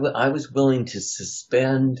experiences. So I was willing to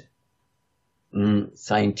suspend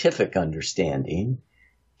scientific understanding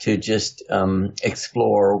to just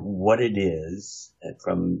explore what it is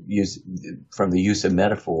from the use of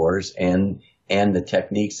metaphors and the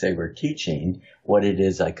techniques they were teaching, what it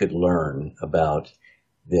is I could learn about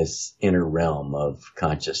this inner realm of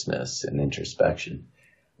consciousness and introspection.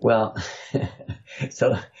 Well,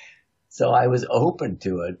 so I was open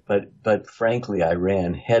to it, but frankly, I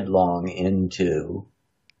ran headlong into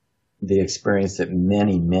the experience that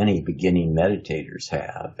many, many beginning meditators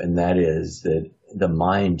have, and that is that the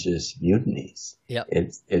mind just mutinies. Yep.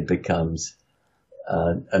 It becomes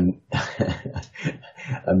an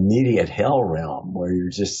immediate hell realm where you're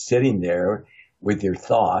just sitting there with your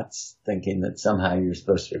thoughts, thinking that somehow you're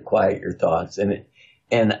supposed to quiet your thoughts, and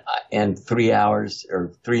 3 hours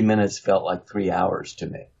or 3 minutes felt like 3 hours to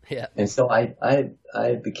me. Yeah. And so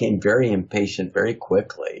I became very impatient very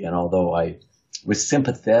quickly, and although I was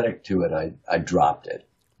sympathetic to it, I dropped it.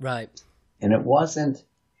 Right. And it wasn't,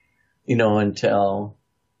 until,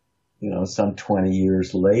 some 20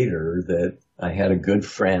 years later that I had a good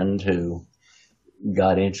friend who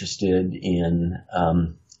got interested in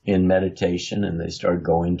meditation, and they started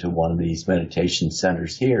going to one of these meditation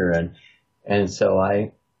centers here. And so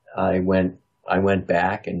I went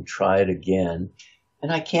back and tried again.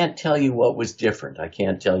 And I can't tell you what was different. I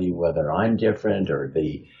can't tell you whether I'm different or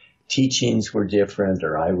the teachings were different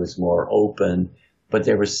or I was more open, but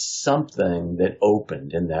there was something that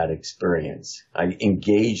opened in that experience. I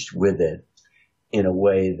engaged with it in a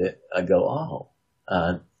way that I go,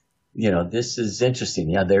 this is interesting.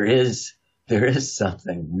 Yeah, there is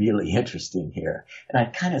something really interesting here. And I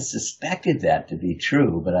kind of suspected that to be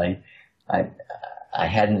true, but I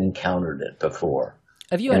hadn't encountered it before.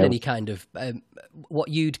 Have you had any kind of what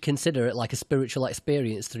you'd consider like a spiritual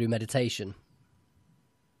experience through meditation?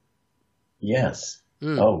 Yes.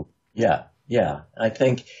 Oh, yeah. Yeah. I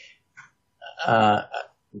think I'd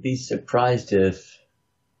be surprised if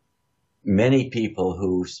many people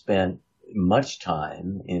who spent much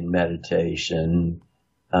time in meditation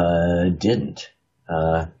didn't.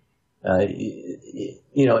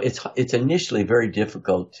 It's initially very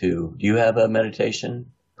difficult to. Do you have a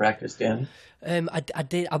meditation practice, Danny? I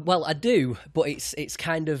do, but it's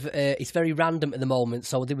kind of it's very random at the moment.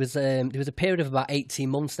 So there was a period of about 18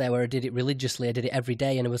 months there where I did it religiously. I did it every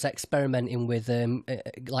day, and I was experimenting with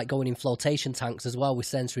like going in flotation tanks as well with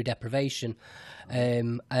sensory deprivation.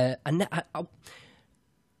 And I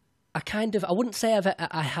wouldn't say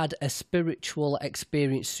I had a spiritual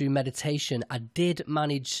experience through meditation. I did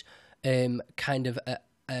manage kind of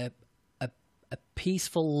a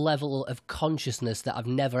peaceful level of consciousness that I've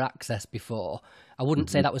never accessed before. I wouldn't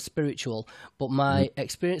say that was spiritual, but my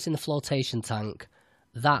experience in the flotation tank,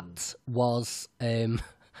 that was,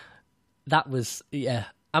 yeah.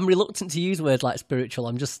 I'm reluctant to use words like spiritual.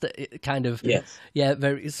 I'm just kind of,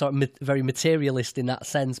 very sort of very materialist in that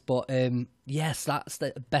sense. But yes, that's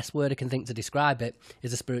the best word I can think to describe it,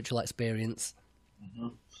 is a spiritual experience.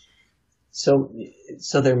 So,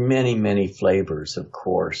 so there are many, many flavors, of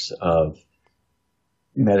course, of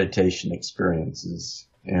meditation experiences.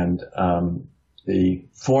 And the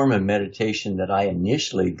form of meditation that I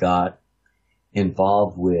initially got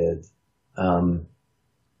involved with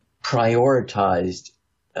prioritized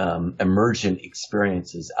emergent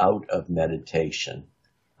experiences out of meditation.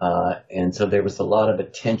 And so there was a lot of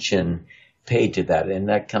attention paid to that, and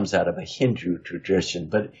that comes out of a Hindu tradition.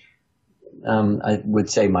 But I would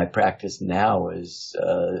say my practice now is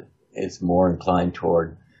more inclined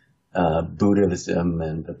toward Buddhism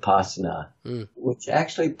and Vipassana, which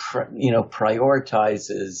actually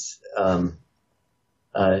prioritizes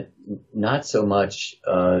not so much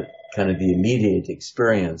kind of the immediate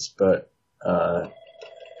experience, but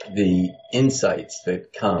the insights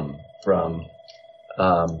that come from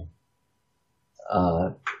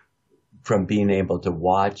being able to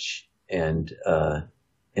watch and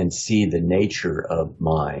see the nature of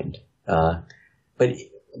mind. But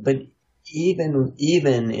even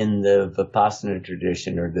in the Vipassana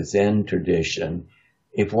tradition or the Zen tradition,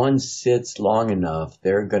 if one sits long enough,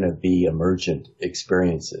 there are going to be emergent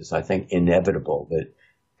experiences, I think inevitable, that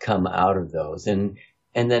come out of those. And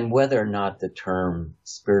then whether or not the term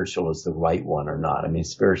spiritual is the right one or not. I mean,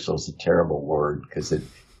 spiritual is a terrible word because it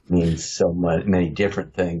means so many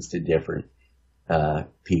different things to different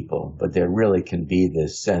people. But there really can be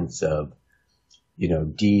this sense of,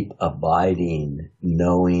 deep, abiding,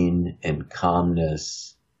 knowing and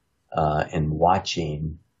calmness and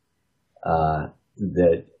watching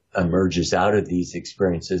that emerges out of these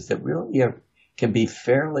experiences that really can be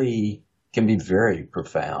very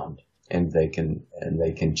profound. And they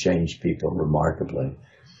can change people remarkably.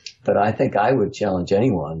 But I think I would challenge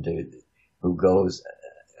anyone who goes.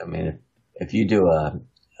 I mean, if you do a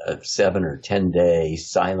 7 or 10 day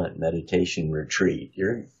silent meditation retreat,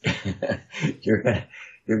 you're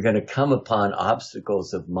gonna come upon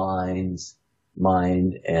obstacles of mind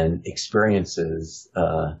and experiences,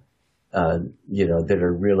 that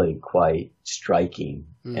are really quite striking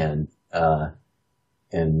and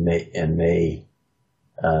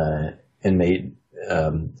may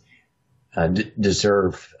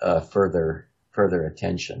deserve further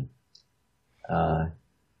attention.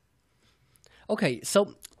 Okay,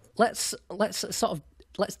 so let's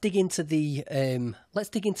dig into the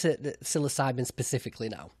psilocybin specifically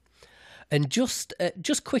now, and just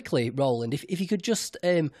quickly, Roland, if you could just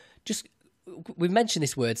we've mentioned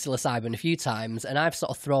this word psilocybin a few times, and I've sort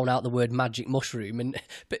of thrown out the word magic mushroom,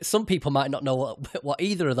 but some people might not know what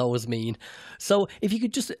either of those mean. So if you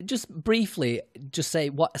could just briefly just say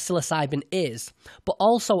what psilocybin is, but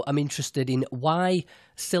also I'm interested in why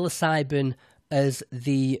psilocybin as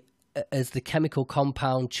the chemical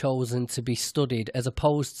compound chosen to be studied as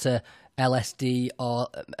opposed to LSD or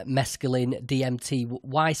mescaline, DMT.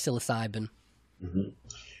 Why psilocybin? Mm-hmm.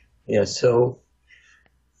 Yeah, so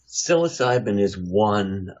psilocybin is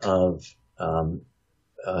one of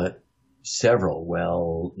several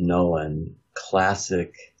well-known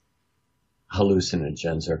classic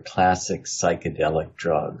hallucinogens or classic psychedelic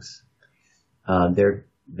drugs. They're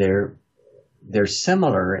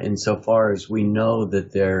similar insofar as we know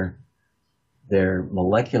that their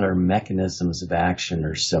molecular mechanisms of action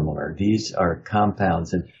are similar. These are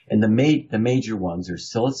compounds, and the major ones are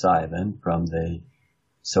psilocybin from the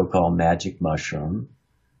so-called magic mushroom,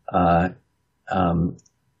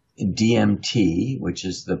 DMT, which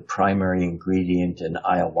is the primary ingredient in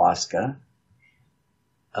ayahuasca,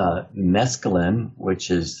 mescaline,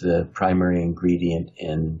 which is the primary ingredient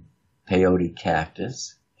in peyote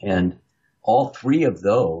cactus, and all three of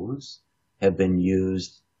those have been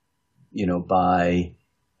used, by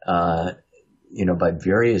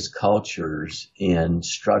various cultures in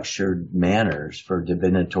structured manners for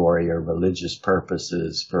divinatory or religious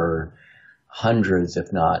purposes for hundreds,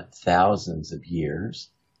 if not thousands of years.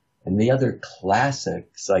 And the other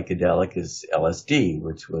classic psychedelic is LSD,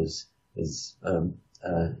 which is a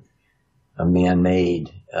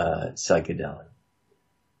man-made psychedelic.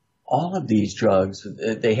 All of these drugs,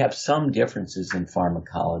 they have some differences in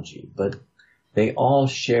pharmacology, but they all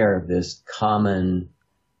share this common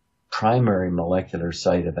primary molecular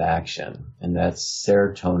site of action, and that's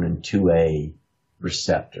serotonin 2A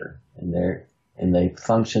receptor. And they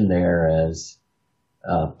function there as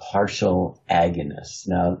partial agonists.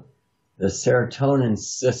 Now, the serotonin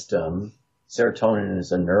system, serotonin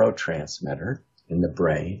is a neurotransmitter in the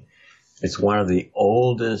brain. It's one of the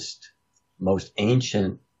oldest, most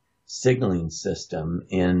ancient signaling system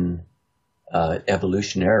in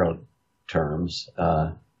evolutionary terms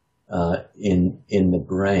in the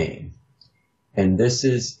brain. And this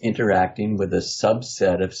is interacting with a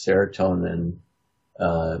subset of serotonin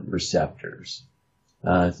receptors.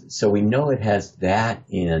 So we know it has that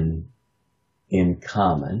in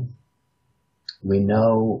common. We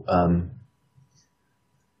know a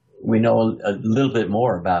little bit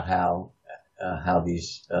more about how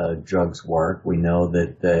these drugs work. We know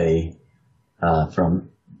that they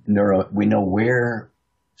we know where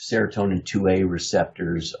serotonin 2A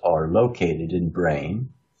receptors are located in brain,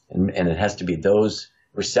 and it has to be those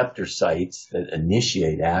receptor sites that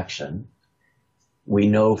initiate action. We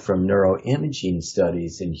know from neuroimaging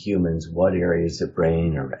studies in humans what areas of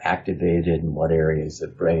brain are activated and what areas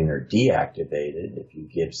of brain are deactivated if you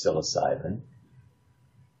give psilocybin.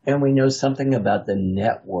 And we know something about the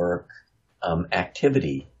network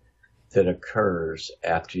activity that occurs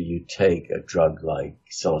after you take a drug like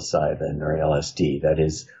psilocybin or LSD. That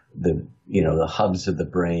is the hubs of the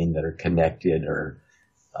brain that are connected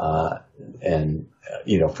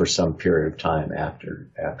for some period of time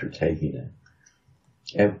after taking it.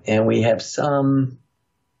 And we have some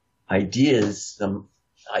ideas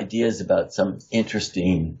about some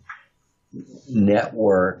interesting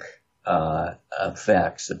network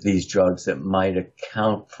effects of these drugs that might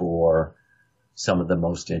account for some of the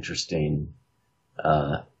most interesting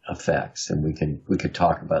effects, and we could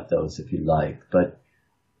talk about those if you like. But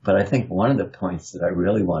I think one of the points that I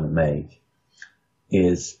really want to make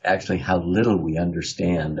is actually how little we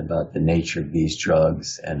understand about the nature of these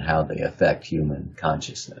drugs and how they affect human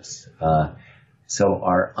consciousness. So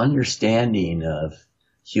our understanding of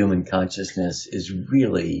human consciousness is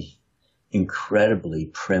really incredibly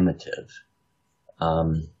primitive.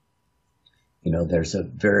 There's a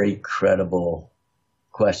very credible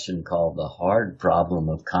question called the hard problem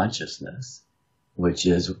of consciousness, which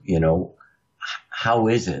is, how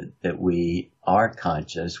is it that we are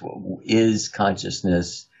conscious? Is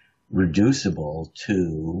consciousness reducible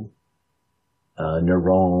to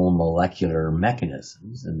neuronal molecular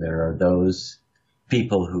mechanisms? And there are those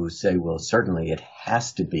people who say, well, certainly it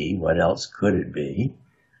has to be. What else could it be?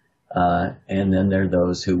 And then there are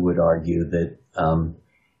those who would argue that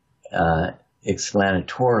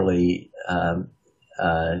explanatorily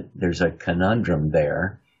there's a conundrum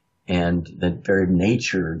there. And the very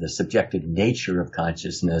nature, the subjective nature of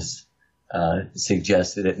consciousness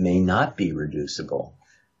suggests that it may not be reducible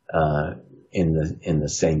in the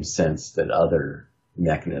same sense that other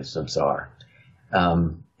mechanisms are.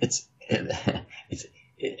 It's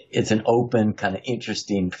an open, kind of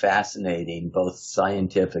interesting, fascinating, both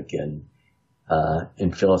scientific and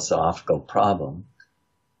philosophical problem.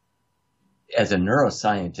 As a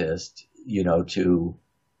neuroscientist,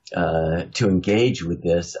 to engage with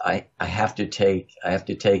this, I have to take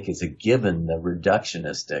as a given the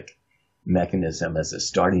reductionistic mechanism as a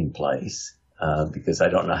starting place, because I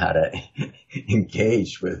don't know how to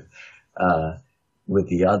engage with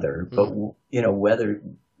the other. But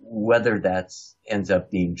whether that ends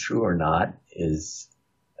up being true or not is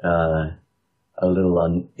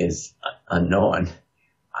is unknown.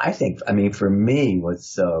 For me, what's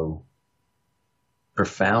so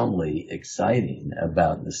profoundly exciting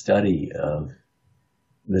about the study of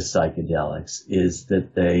the psychedelics is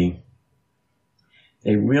that they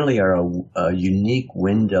really are a unique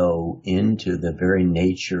window into the very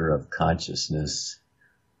nature of consciousness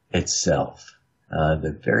itself.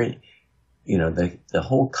 The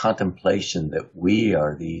whole contemplation that we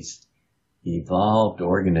are these evolved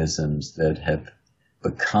organisms that have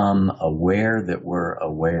become aware that we're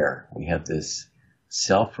aware. We have this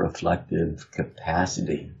self-reflective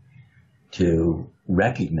capacity to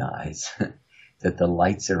recognize that the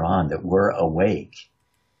lights are on, that we're awake.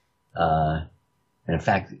 And in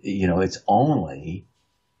fact, it's only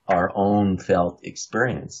our own felt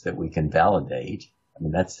experience that we can validate.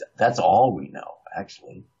 That's all we know,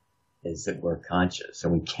 actually, is that we're conscious.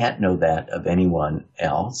 And we can't know that of anyone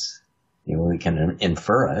else. We can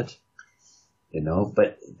infer it,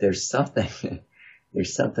 but there's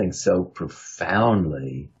something so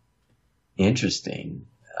profoundly interesting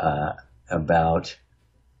about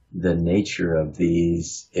the nature of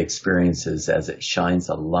these experiences as it shines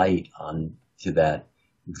a light onto that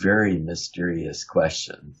very mysterious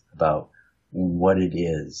question about what it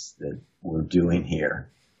is that we're doing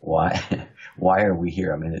here. Why are we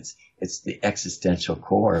here? It's the existential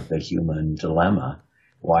core of the human dilemma.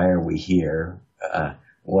 Why are we here?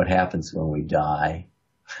 What happens when we die?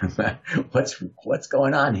 What's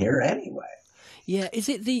going on here anyway? Yeah, is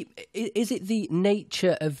it the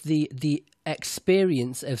nature of the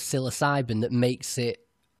experience of psilocybin that makes it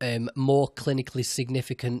more clinically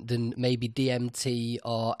significant than maybe DMT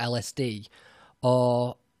or LSD,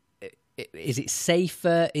 or is it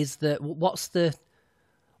safer? What's the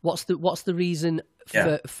reason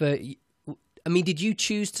for I mean, did you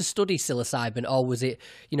choose to study psilocybin, or was it,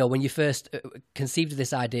 when you first conceived of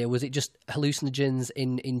this idea, was it just hallucinogens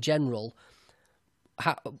in general?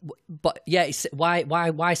 But yeah, why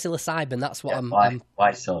psilocybin? That's what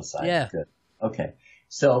why psilocybin? Yeah. Good. Okay.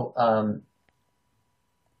 So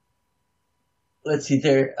let's see.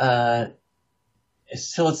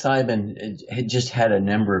 Psilocybin had just had a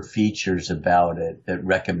number of features about it that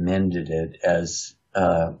recommended it as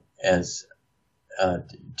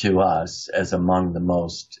to us as among the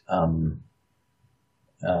most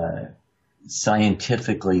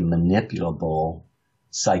scientifically manipulable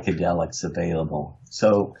psychedelics available.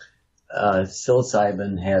 So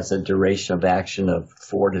psilocybin has a duration of action of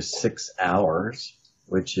 4 to 6 hours,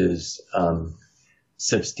 which is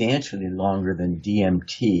substantially longer than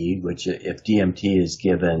DMT, which if DMT is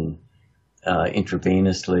given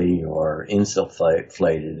intravenously or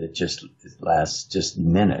insufflated, it just lasts just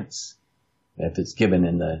minutes. If it's given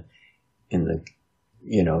in the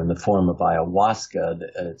form of ayahuasca,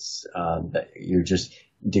 it's you're just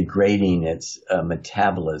degrading its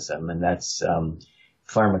metabolism, and that's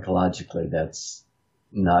pharmacologically that's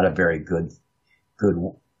not a very good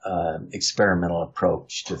experimental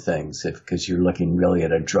approach to things, because you're looking really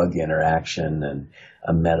at a drug interaction and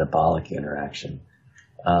a metabolic interaction.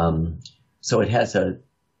 So it has a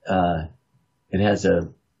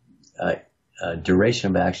duration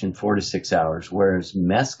of action 4 to 6 hours, whereas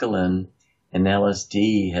mescaline and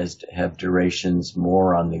LSD have durations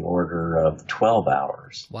more on the order of 12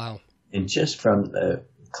 hours. Wow. And just from the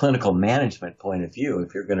clinical management point of view,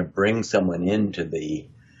 if you're going to bring someone into the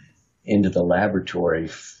laboratory,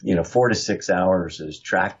 4 to 6 hours is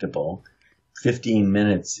tractable. 15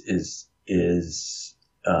 minutes is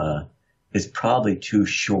probably too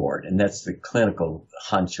short, and that's the clinical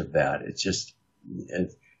hunch of that. It's just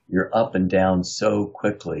you're up and down so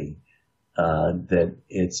quickly that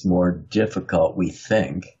it's more difficult, we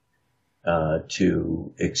think,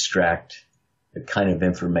 to extract the kind of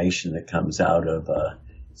information that comes out of a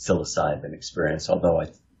psilocybin experience. Although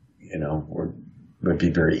would be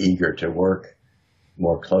very eager to work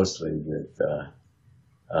more closely with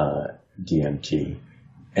DMT,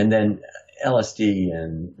 and then LSD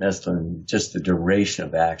and mescaline. Just the duration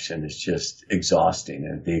of action is just exhausting,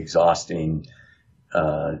 and it'd be exhausting,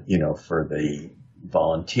 for the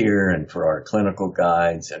volunteer and for our clinical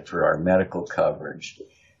guides and for our medical coverage.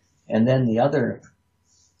 And then the other,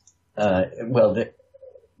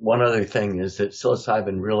 one other thing is that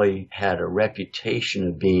psilocybin really had a reputation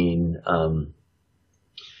of being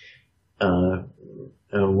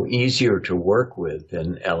easier to work with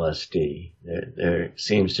than LSD. There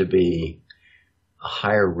seems to be a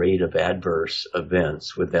higher rate of adverse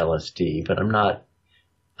events with LSD, but I'm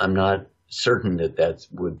not certain that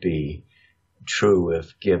would be true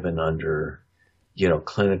if given under,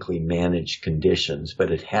 clinically managed conditions,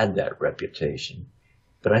 but it had that reputation.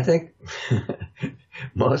 But I think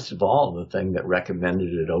most of all, the thing that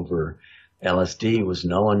recommended it over LSD was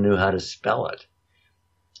no one knew how to spell it.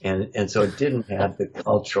 And so it didn't have the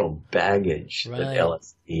cultural baggage that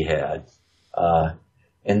LSD had.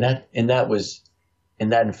 And that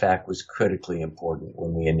in fact was critically important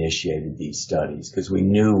when we initiated these studies, because we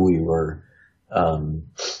knew we were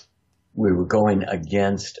going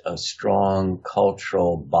against a strong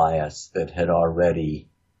cultural bias that had already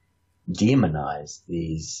demonized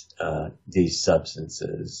these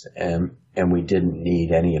substances, and we didn't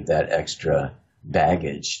need any of that extra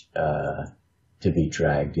baggage to be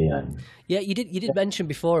dragged in. Yeah, you did mention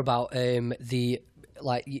before about you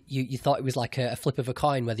thought it was like a flip of a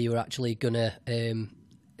coin whether you were actually gonna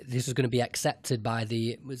this was going to be accepted by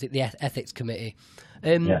the ethics committee.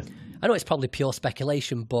 Yeah. I know it's probably pure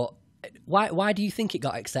speculation, but why do you think it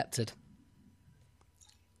got accepted?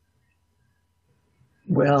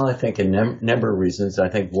 Well, I think a number of reasons. I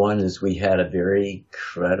think one is we had a very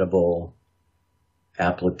credible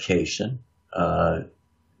application.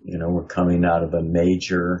 We're coming out of a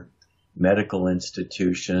major medical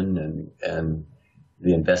institution, and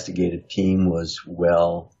the investigative team was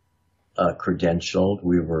well credentialed.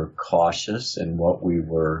 We were cautious in what we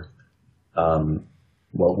were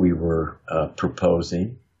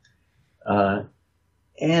proposing,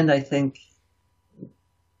 and I think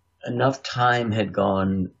enough time had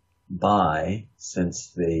gone by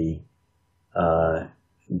since the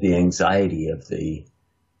anxiety of the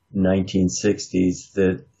 1960s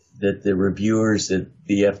that the reviewers at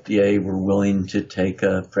the FDA were willing to take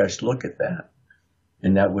a fresh look at that.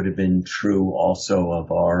 And that would have been true also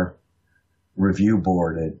of our review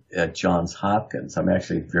board at Johns Hopkins. I'm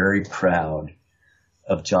actually very proud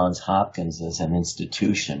of Johns Hopkins as an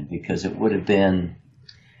institution, because it would have been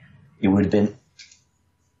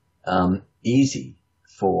easy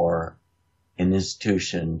for an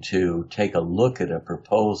institution to take a look at a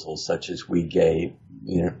proposal such as we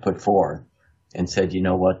put forth and said, you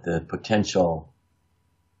know what, the potential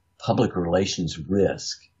public relations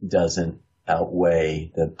risk doesn't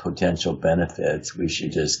outweigh the potential benefits. We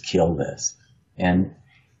should just kill this. And,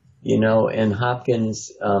 and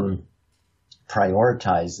Hopkins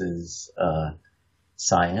prioritizes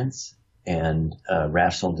science and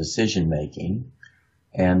rational decision making.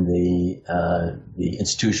 And the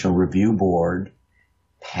institutional review board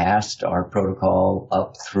passed our protocol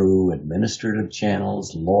up through administrative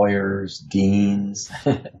channels, lawyers, deans,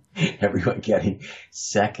 everyone getting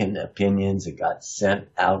second opinions. It got sent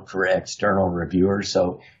out for external reviewers.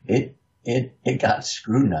 So it got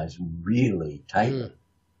scrutinized really tightly,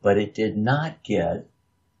 but it did not get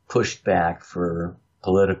pushed back for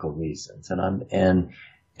political reasons.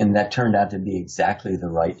 And that turned out to be exactly the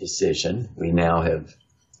right decision. We now have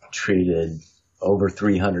treated over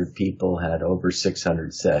 300 people, had over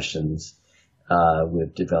 600 sessions.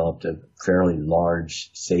 We've developed a fairly large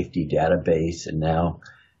safety database, and now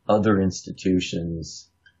other institutions,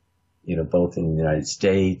 both in the United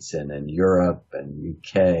States and in Europe and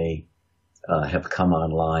UK, have come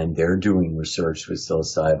online. They're doing research with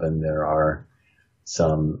psilocybin. There are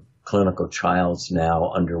some clinical trials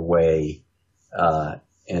now underway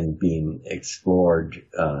and being explored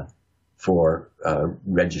for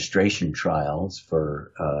registration trials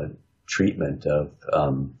for treatment of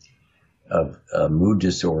mood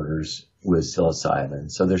disorders with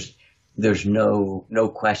psilocybin. So there's no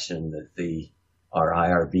question that our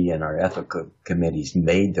IRB and our ethical committees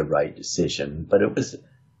made the right decision, but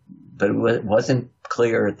it wasn't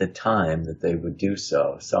clear at the time that they would do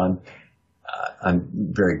so. So I'm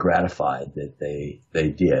very gratified that they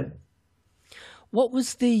did. What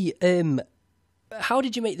was how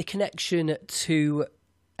did you make the connection to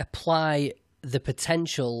apply the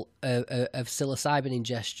potential of psilocybin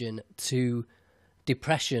ingestion to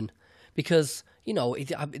depression? Because,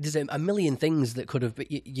 there's a million things that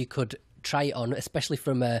you could try it on, especially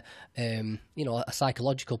from a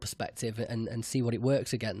psychological perspective and see what it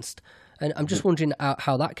works against. And I'm just wondering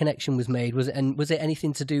how that connection was made. Was it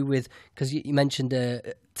anything to do with, because you mentioned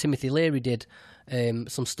Timothy Leary did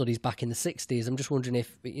some studies back in the 60s. I'm just wondering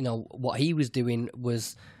if, what he was doing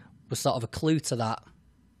was sort of a clue to that.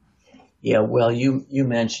 Yeah, well, you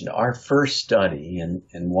mentioned our first study, and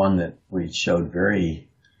one that we showed very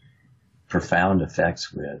profound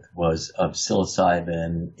effects with, was of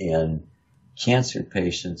psilocybin in cancer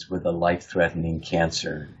patients with a life-threatening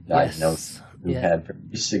cancer diagnosis who had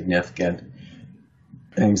very significant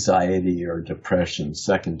anxiety or depression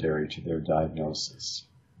secondary to their diagnosis.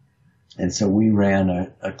 And so we ran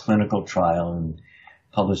a clinical trial and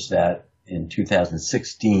published that in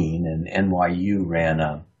 2016, and NYU ran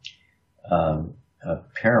a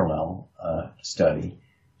parallel study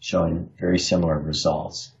showing very similar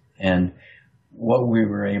results. And what we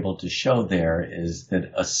were able to show there is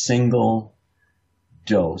that a single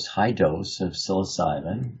dose, high dose of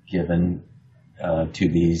psilocybin given to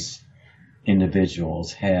these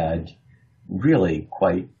individuals had really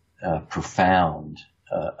quite profound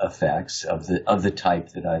effects of the type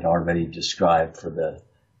that I'd already described for the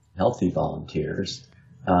healthy volunteers,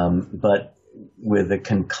 but with a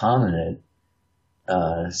concomitant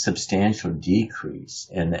substantial decrease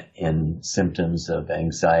in symptoms of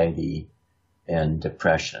anxiety and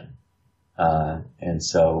depression. And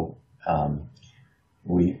so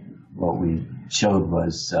what we showed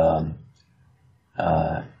was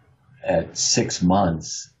at 6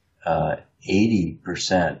 months,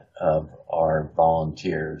 80% of our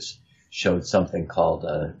volunteers showed something called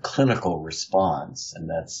a clinical response, and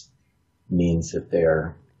that means that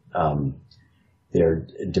their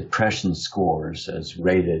depression scores, as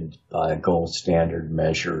rated by a gold standard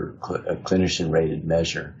measure, a clinician-rated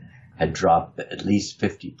measure, had dropped at least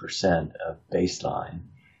 50% of baseline,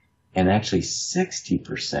 and actually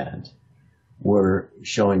 60% were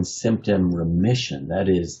showing symptom remission. That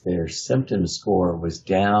is, their symptom score was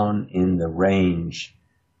down in the range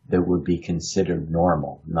that would be considered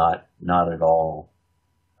normal, not at all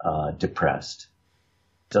depressed.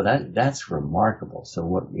 So that's remarkable. So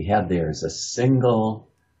what we have there is a single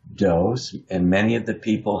dose, and many of the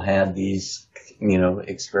people had these,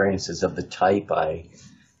 experiences of the type I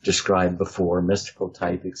described before, mystical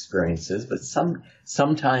type experiences, but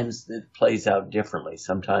sometimes it plays out differently.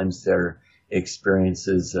 Sometimes they're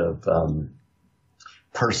experiences of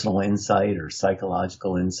personal insight or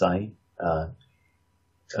psychological insight.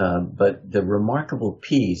 But the remarkable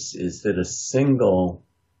piece is that a single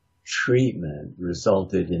treatment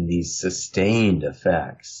resulted in these sustained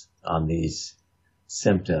effects on these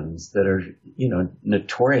symptoms that are,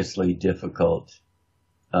 notoriously difficult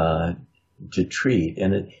to treat.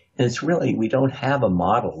 And it's really, we don't have a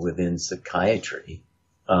model within psychiatry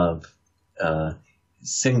of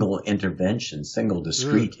single interventions, single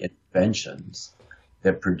discrete interventions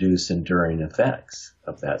that produce enduring effects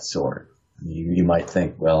of that sort. You might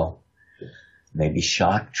think, well, maybe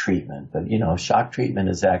shock treatment, but shock treatment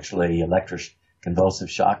is actually electroconvulsive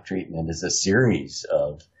shock treatment is a series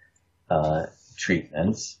of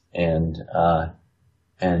treatments, and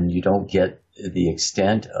you don't get the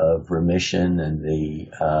extent of remission and the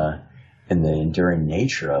enduring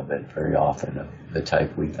nature of it very often of the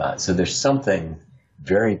type we got. So there's something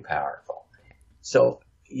very powerful. So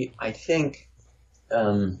I think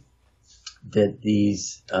that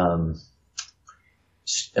these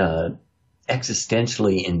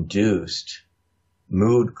existentially induced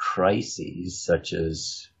mood crises, such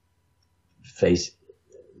as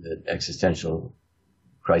the existential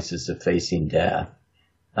crisis of facing death,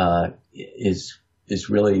 is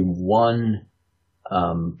really one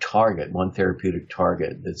target, one therapeutic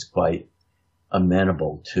target that's quite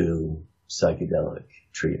amenable to psychedelic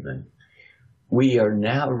treatment. We are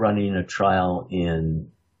now running a trial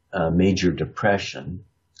in major depression,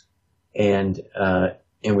 and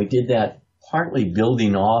we did that partly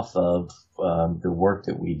building off of the work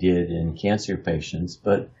that we did in cancer patients,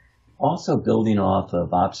 but also building off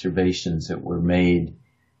of observations that were made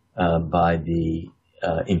by the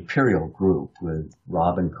Imperial Group with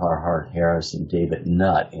Robin Carhart Harris and David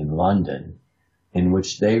Nutt in London, in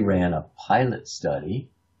which they ran a pilot study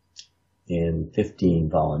in 15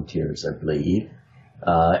 volunteers, I believe,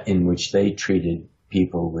 in which they treated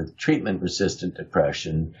people with treatment-resistant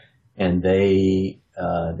depression, and they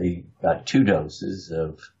got 2 doses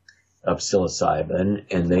of psilocybin,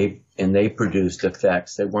 and they produced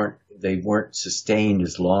effects. They weren't sustained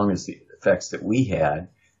as long as the effects that we had,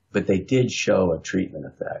 but they did show a treatment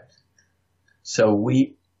effect. So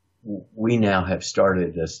we now have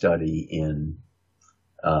started a study in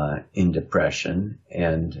depression,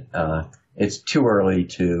 and it's too early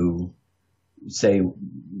to say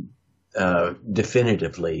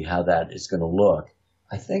definitively how that is going to look.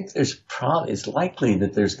 I think it's likely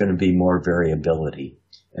that there's going to be more variability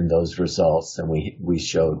in those results than we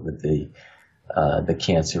showed with the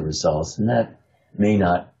cancer results, and that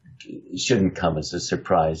shouldn't come as a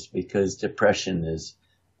surprise, because depression is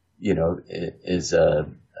a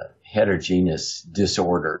heterogeneous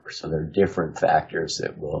disorder. So there are different factors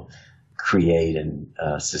that will create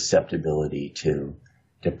susceptibility to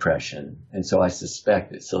depression. And so I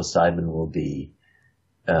suspect that psilocybin will be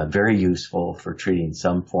very useful for treating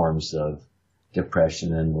some forms of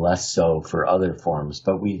depression and less so for other forms,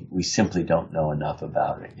 but we simply don't know enough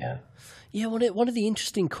about it yet. Yeah, one of the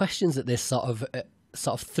interesting questions that this sort of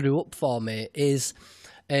threw up for me is,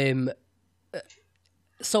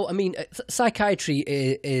 psychiatry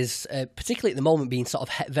is particularly at the moment being sort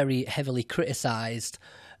of very heavily criticised.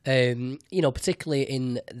 Particularly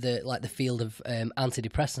in the field of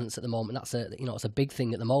antidepressants at the moment. That's it's a big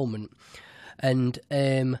thing at the moment, and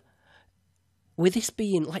with this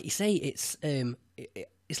being, like you say, it's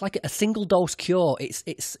like a single dose cure.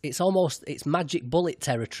 It's almost magic bullet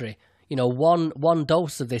territory. One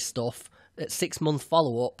dose of this stuff at 6-month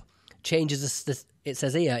follow up changes this. It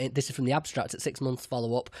says here, this is from the abstract, at 6 months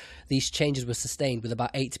follow up, these changes were sustained with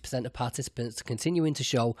about 80% of participants continuing to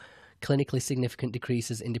show clinically significant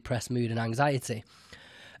decreases in depressed mood and anxiety.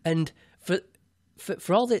 And for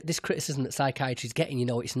all this criticism that psychiatry is getting,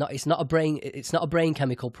 it's not a brain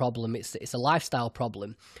chemical problem. It's a lifestyle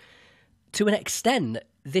problem. To an extent,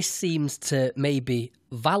 this seems to maybe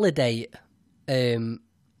validate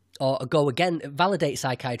validate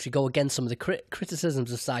psychiatry, go against some of the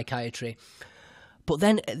criticisms of psychiatry. But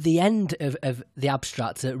then at the end of the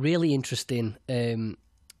abstract, a really interesting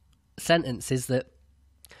sentence is that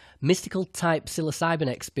mystical type psilocybin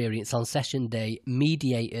experience on session day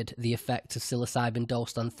mediated the effect of psilocybin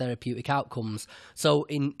dosed on therapeutic outcomes. So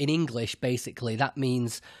in English, basically, that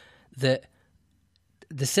means that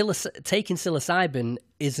taking psilocybin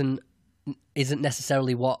isn't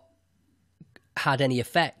necessarily what had any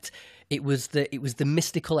effect. It was the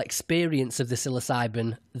mystical experience of the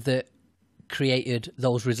psilocybin that created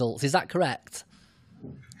those results. Is that correct?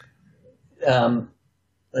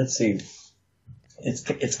 Let's see.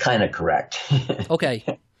 It's kind of correct. Okay.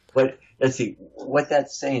 But let's see what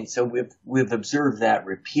that's saying. So we've observed that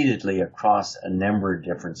repeatedly across a number of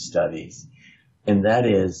different studies, and that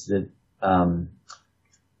is that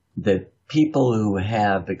that people who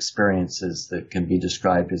have experiences that can be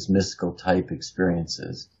described as mystical type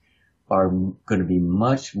experiences are going to be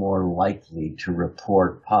much more likely to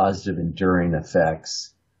report positive enduring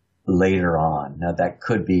effects later on. Now, that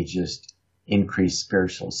could be just increased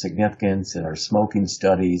spiritual significance. In our smoking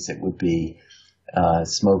studies, it would be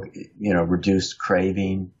reduced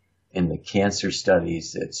craving. In the cancer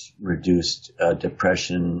studies, it's reduced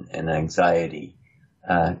depression and anxiety.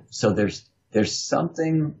 So there's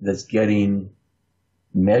something that's getting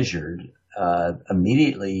measured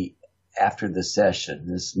immediately after the session.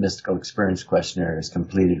 This mystical experience questionnaire is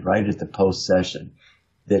completed right at the post-session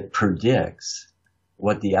that predicts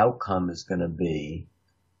what the outcome is going to be,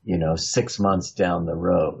 6 months down the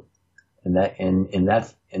road. And that in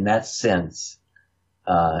that sense,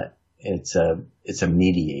 it's a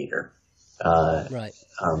mediator, Right.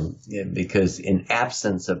 Because in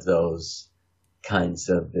absence of those kinds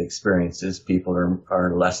of experiences, people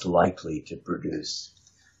are less likely to produce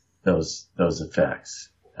those effects.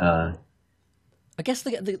 I guess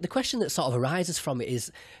the question that sort of arises from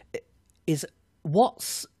it is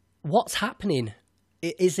what's happening?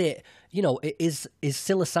 Is it, is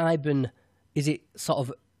psilocybin, is it sort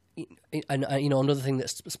of, and another thing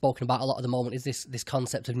that's spoken about a lot at the moment is this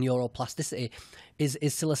concept of neuroplasticity. Is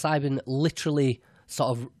psilocybin literally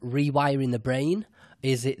sort of rewiring the brain?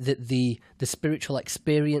 Is it that the spiritual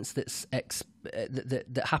experience that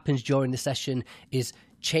happens during the session is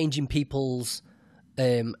changing people's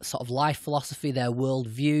sort of life philosophy, their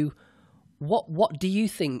worldview? What do you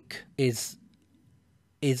think is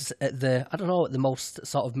at the most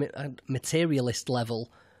sort of materialist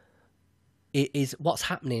level is what's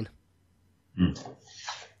happening?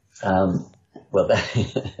 Well, that's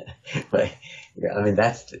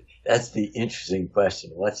the interesting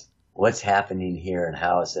question. What's happening here and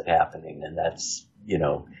how is it happening? And that's,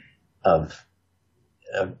 of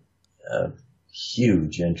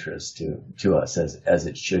huge interest to us as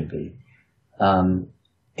it should be. And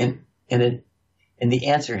the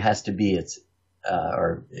answer has to be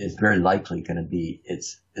or is very likely going to be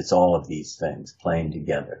it's all of these things playing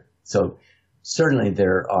together. So certainly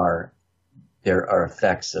there are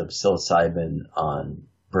effects of psilocybin on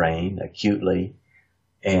brain acutely,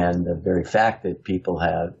 and the very fact that people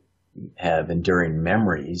have enduring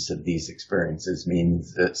memories of these experiences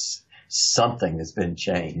means that something has been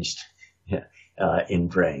changed in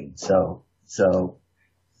brain. So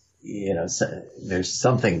there's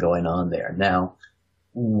something going on there. Now,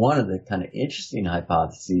 one of the kind of interesting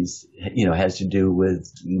hypotheses, has to do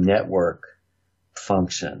with network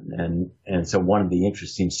function. And so one of the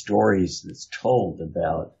interesting stories that's told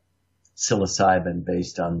about psilocybin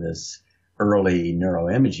based on this early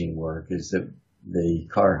neuroimaging work is that the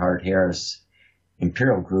Carhart-Harris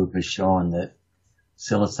Imperial Group has shown that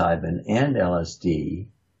psilocybin and LSD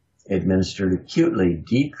administered acutely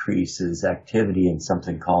decreases activity in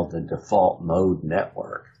something called the default mode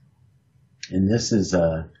network. And this is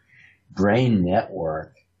a brain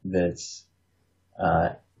network that's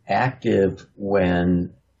active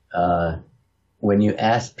when you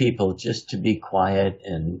ask people just to be quiet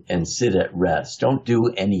and sit at rest. Don't do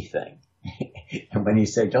anything. And when you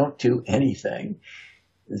say don't do anything,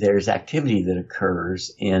 there's activity that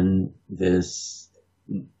occurs in this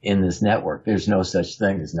network. There's no such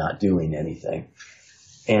thing as not doing anything.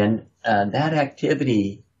 And that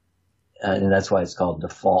activity, and that's why it's called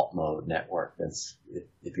default mode network. That's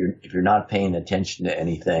if you're not paying attention to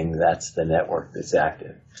anything, that's the network that's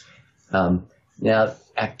active. Now,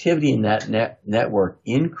 activity in that network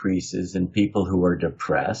increases in people who are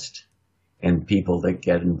depressed and people that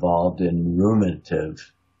get involved in ruminative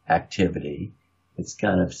activity. It's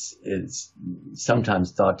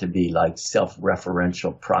sometimes thought to be like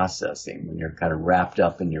self-referential processing when you're kind of wrapped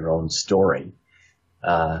up in your own story,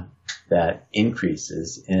 that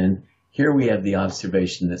increases. And here we have the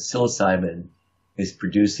observation that psilocybin is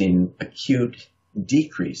producing acute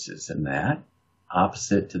decreases in that,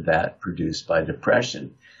 opposite to that produced by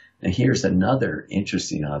depression. Now here's another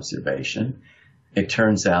interesting observation. It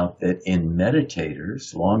turns out that in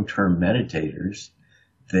meditators, long-term meditators,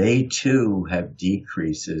 they too have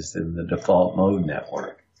decreases in the default mode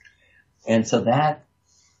network. And so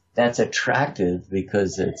that's attractive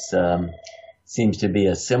because it seems to be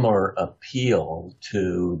a similar appeal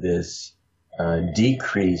to this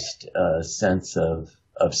decreased sense of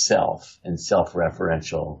self and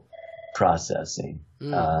self-referential processing,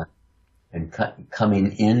 and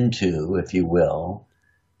coming into, if you will,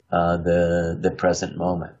 the present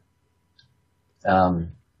moment.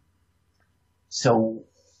 So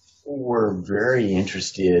we're very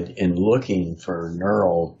interested in looking for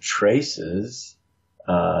neural traces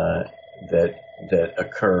that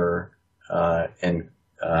occur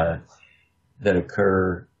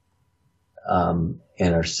and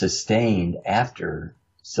are sustained after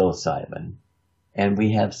psilocybin. And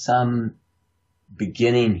we have some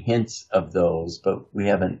beginning hints of those, but we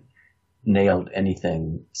haven't nailed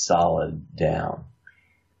anything solid down.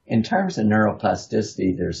 In terms of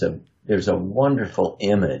neuroplasticity, there's a wonderful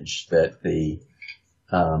image that the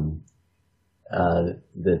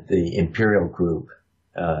Imperial Group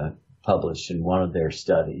published in one of their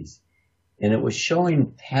studies, and it was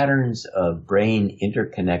showing patterns of brain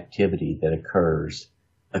interconnectivity that occurs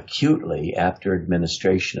acutely after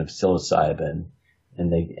administration of psilocybin,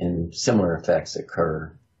 and similar effects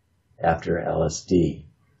occur after LSD.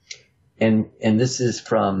 And this is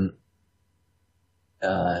from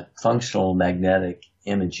functional magnetic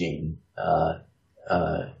imaging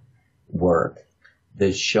work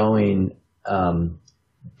that's showing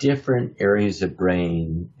different areas of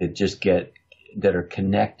brain that are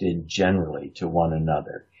connected generally to one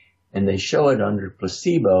another. And they show it under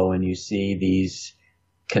placebo, and you see these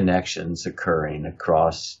connections occurring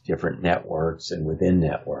across different networks and within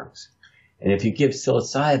networks. And if you give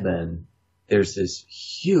psilocybin, there's this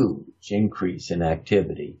huge increase in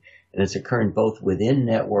activity, and it's occurring both within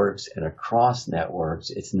networks and across networks.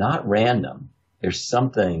 It's not random. There's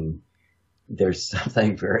something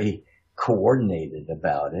very coordinated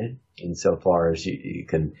about it, insofar as you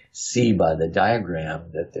can see by the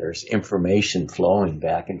diagram that there's information flowing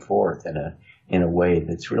back and forth in a way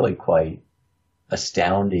that's really quite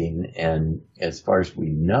astounding and, as far as we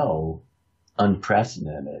know,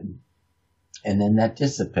 unprecedented. And then that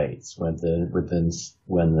dissipates when the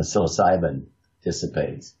psilocybin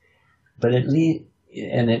dissipates. But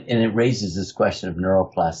it raises this question of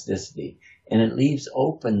neuroplasticity, and it leaves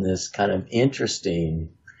open this kind of interesting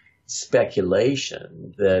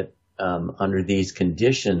speculation that under these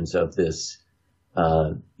conditions of this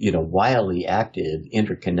wildly active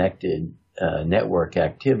interconnected network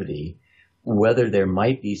activity, whether there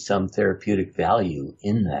might be some therapeutic value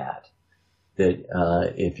in that. That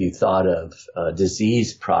if you thought of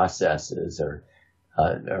disease processes or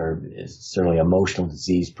certainly emotional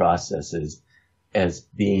disease processes as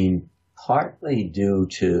being partly due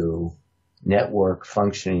to network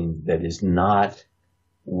functioning that is not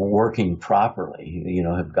working properly,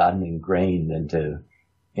 have gotten ingrained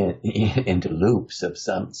into loops of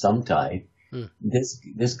some type.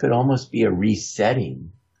 This could almost be a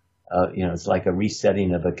resetting. It's like a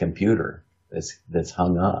resetting of a computer that's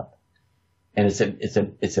hung up. And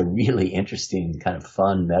it's a really interesting kind of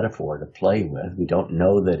fun metaphor to play with. We don't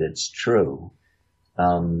know that it's true,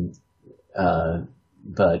 but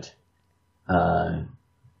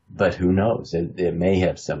who knows? It may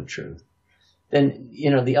have some truth. Then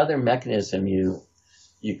the other mechanism you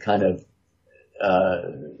kind of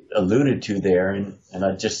alluded to there, and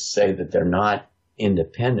I'd just say that they're not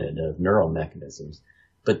independent of neural mechanisms,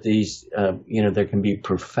 but these there can be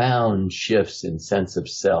profound shifts in sense of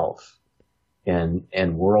self and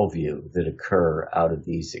worldview that occur out of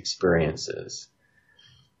these experiences.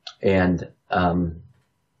 And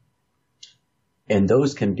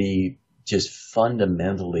those can be just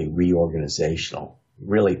fundamentally reorganizational,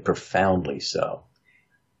 really profoundly so.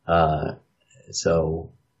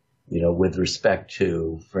 With respect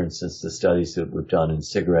to, for instance, the studies that we've done in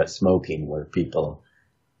cigarette smoking, where people,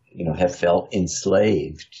 have felt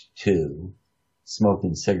enslaved to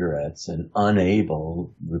smoking cigarettes and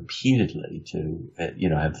unable repeatedly to,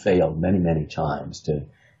 have failed many, many times to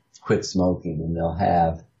quit smoking. And they'll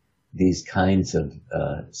have these kinds of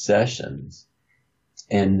sessions,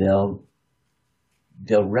 and they'll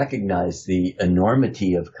recognize the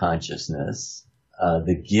enormity of consciousness,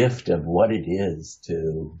 the gift of what it is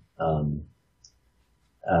to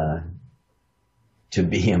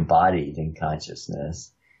be embodied in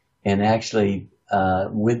consciousness. And actually,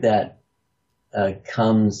 with that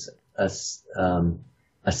comes a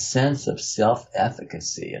sense of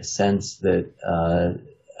self-efficacy, a sense that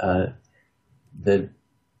that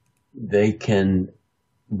they can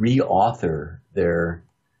reauthor their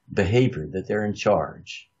behavior, that they're in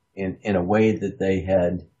charge in a way that they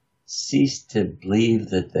had ceased to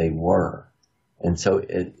believe that they were. And so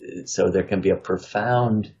there can be a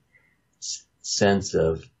profound sense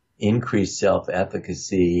of increased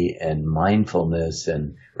self-efficacy and mindfulness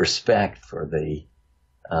and respect for the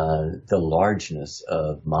largeness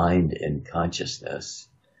of mind and consciousness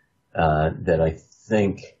that I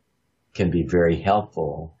think can be very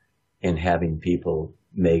helpful in having people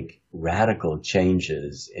make radical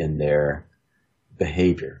changes in their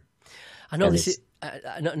behavior. I know this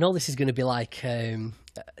is going to be like a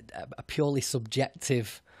purely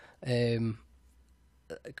subjective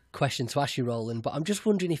question to ask you, Roland, but I'm just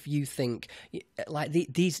wondering if you think, like,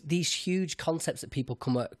 these huge concepts that people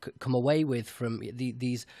come away with from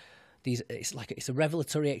these, it's a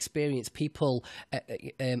revelatory experience. People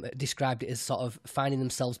described it as sort of finding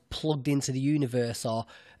themselves plugged into the universe, or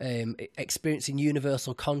experiencing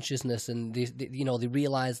universal consciousness, and they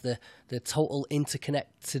realize the total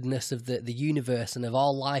interconnectedness of the universe and of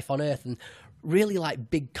all life on Earth, and really like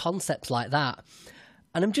big concepts like that.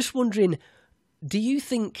 And I'm just wondering, do you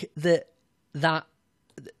think that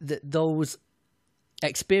those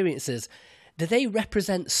experiences, do they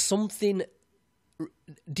represent something?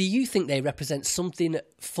 Do you think they represent something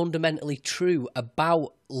fundamentally true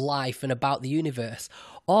about life and about the universe,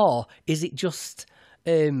 or is it just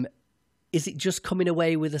coming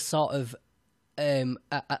away with a sort of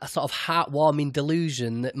heartwarming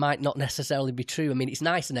delusion that might not necessarily be true? I mean, it's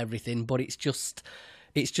nice and everything, but it's just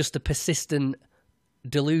a persistent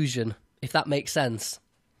delusion, if that makes sense.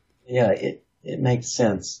 Yeah, it makes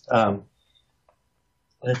sense.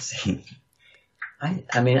 Let's see.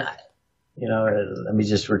 I mean, let me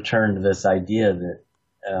just return to this idea that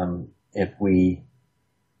if we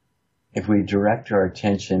direct our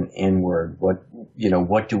attention inward,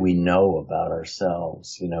 what do we know about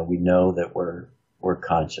ourselves? We know that we're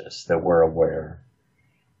conscious, that we're aware.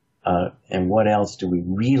 And what else do we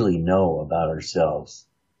really know about ourselves?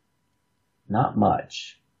 Not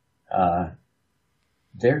much.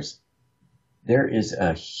 There is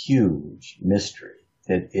a huge mystery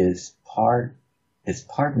that is part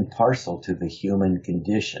and parcel to the human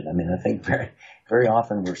condition. I mean, I think very, very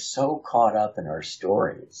often we're so caught up in our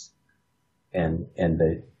stories and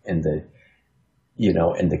the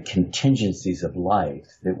contingencies of life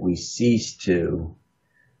that we cease to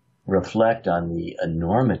reflect on the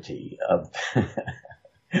enormity of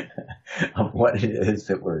of what it is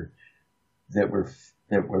that we're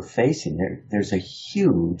facing. There's a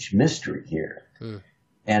huge mystery here,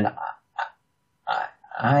 and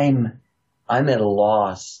I'm at a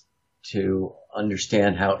loss to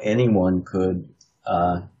understand how anyone could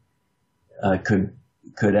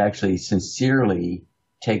actually sincerely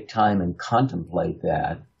take time and contemplate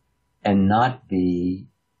that and not be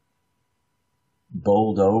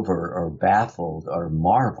bowled over or baffled or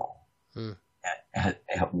marvel at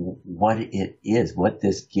what it is, what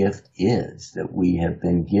this gift is that we have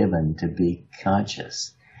been given to be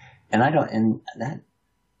conscious. And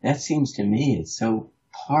that seems to me, it's so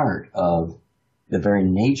part of the very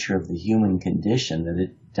nature of the human condition that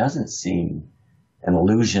it doesn't seem an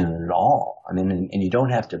illusion at all. I mean, and you don't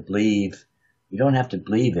have to believe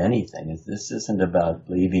anything. This isn't about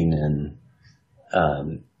believing in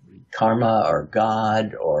karma or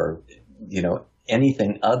God or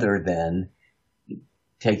anything other than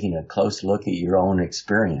taking a close look at your own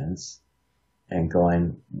experience and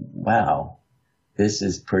going, wow, this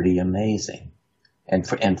is pretty amazing. And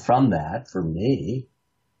from that, for me,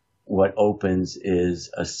 what opens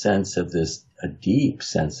is a sense of a deep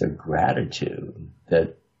sense of gratitude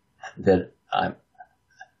that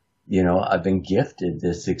I've been gifted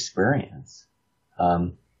this experience.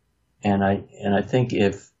 And I think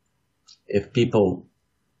if people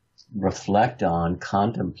reflect on,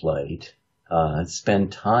 contemplate,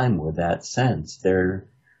 spend time with that sense, they're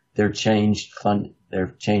changed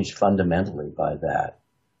fundamentally by that.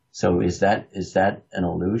 So is that an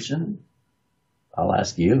illusion? I'll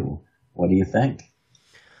ask you, what do you think?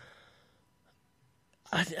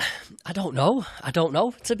 I don't know.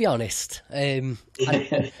 To be honest, it's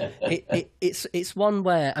one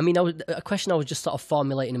where, I mean, a question I was just sort of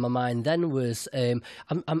formulating in my mind then was,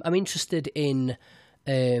 I'm interested in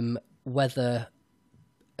whether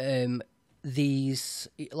these,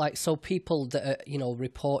 like, so people that are,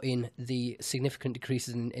 reporting the significant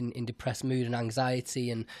decreases in depressed mood and anxiety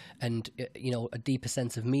and a deeper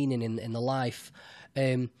sense of meaning in the life.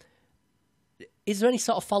 Is there any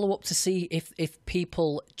sort of follow-up to see if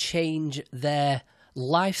people change their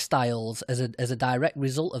lifestyles as a direct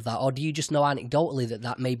result of that, or do you just know anecdotally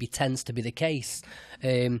that maybe tends to be the case?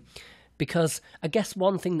 Because I guess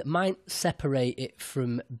one thing that might separate it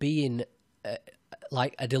from being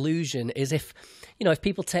like a delusion is if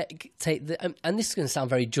people take the, and this is going to sound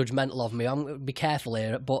very judgmental of me, I'm going to be careful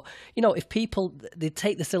here, but if people, they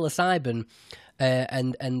take the psilocybin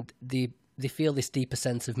and they feel this deeper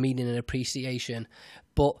sense of meaning and appreciation,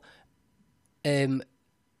 but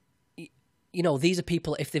these are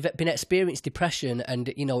people, if they've been experienced depression, and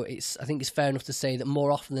I think it's fair enough to say that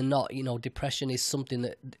more often than not, depression is something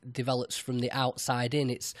that develops from the outside in.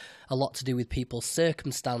 It's a lot to do with people's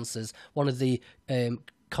circumstances. One of the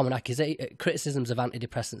common criticisms of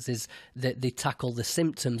antidepressants is that they tackle the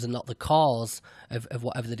symptoms and not the cause of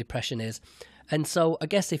whatever the depression is. And so I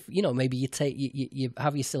guess if, maybe you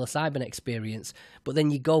have your psilocybin experience, but then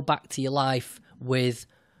you go back to your life with,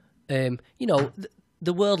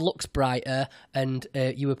 the world looks brighter and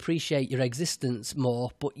you appreciate your existence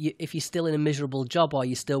more. But if you're still in a miserable job, or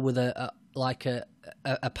you're still with a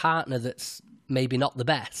partner that's maybe not the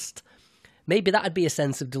best, maybe that'd be a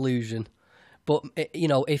sense of delusion. But,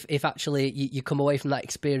 if actually you come away from that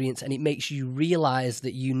experience and it makes you realize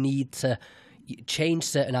that you need to change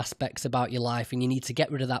certain aspects about your life, and you need to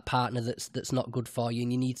get rid of that partner that's not good for you,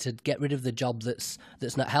 and you need to get rid of the job that's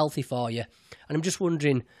not healthy for you. And I'm just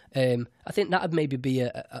wondering, I think that would maybe be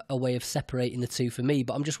a way of separating the two for me,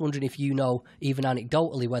 but I'm just wondering if even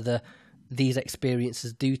anecdotally, whether these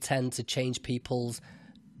experiences do tend to change people's,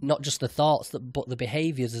 not just the thoughts, but the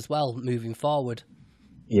behaviors as well moving forward.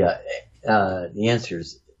 Yeah, the answer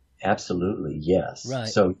is absolutely yes. Right.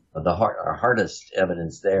 So our hardest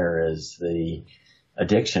evidence there is the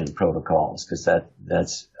addiction protocols, because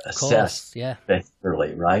that's assessed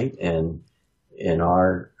behaviorally, right? And in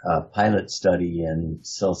our pilot study in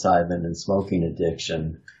psilocybin and smoking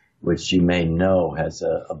addiction, which you may know has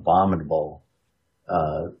a abominable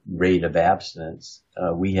rate of abstinence,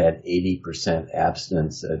 we had 80%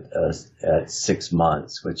 abstinence at 6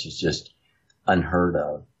 months, which is just unheard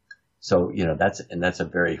of. So, that's a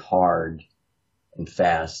very hard and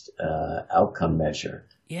fast outcome measure.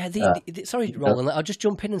 Yeah. Sorry, Roland, I'll just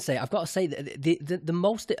jump in and say, I've got to say that the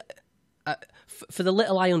most, for the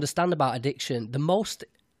little I understand about addiction, the most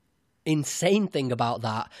insane thing about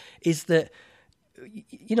that is that,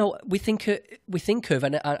 we think of,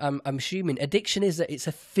 and I'm assuming addiction it's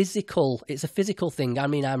a physical thing. I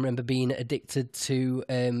mean, I remember being addicted to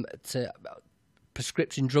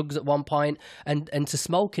prescription drugs at one point, and to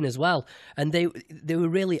smoking as well, and they were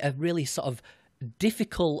really a really sort of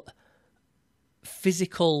difficult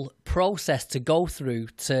physical process to go through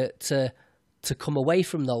to come away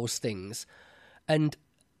from those things, and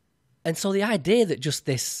so the idea that just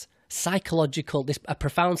this a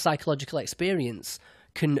profound psychological experience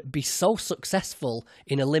can be so successful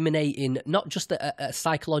in eliminating not just a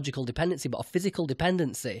psychological dependency but a physical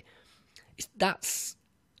dependency, that's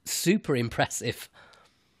super impressive.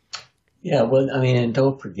 Yeah, well, I mean, and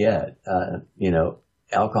don't forget,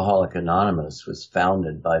 Alcoholics Anonymous was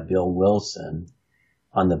founded by Bill Wilson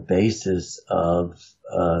on the basis of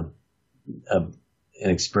an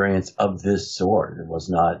experience of this sort. It was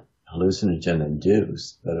not hallucinogen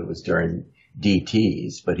induced, but it was during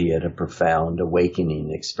DTs, but he had a profound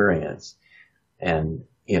awakening experience. And,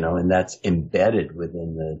 and that's embedded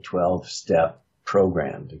within the 12-step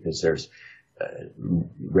program, because there's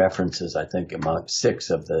references, I think, among 6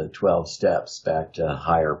 of the 12 steps back to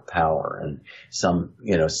higher power and some,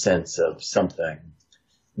 sense of something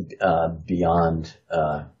beyond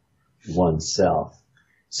oneself.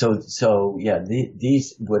 So yeah,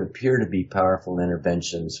 these would appear to be powerful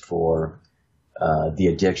interventions for the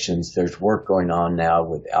addictions. There's work going on now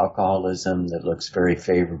with alcoholism that looks very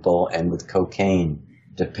favorable, and with cocaine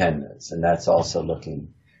dependence, and that's also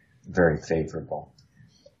looking very favorable.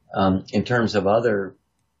 In terms of other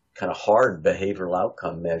kind of hard behavioral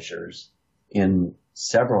outcome measures, in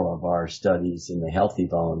several of our studies in the healthy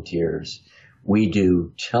volunteers, we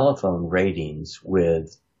do telephone ratings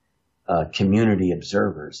with community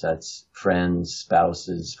observers. That's friends,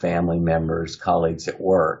 spouses, family members, colleagues at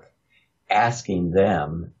work, asking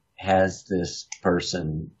them, has this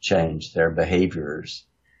person changed their behaviors?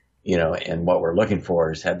 And what we're looking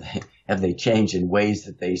for is, have they changed in ways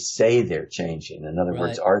that they say they're changing? In other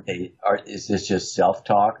words, is this just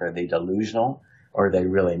self-talk? Are they delusional? Or are they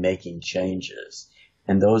really making changes?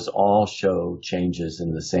 And those all show changes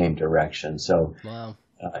in the same direction. So wow.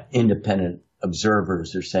 Independent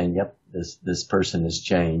observers are saying, yep, this person has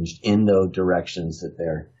changed in those directions that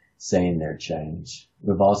they're saying they're changed.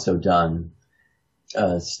 We've also done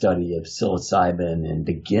a study of psilocybin in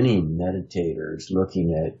beginning meditators,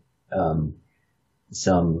 looking at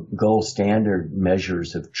some gold standard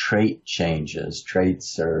measures of trait changes.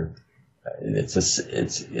 Traits are,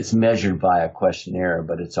 it's measured by a questionnaire,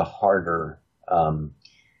 but it's a higher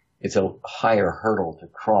hurdle to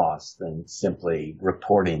cross than simply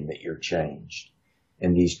reporting that you're changed.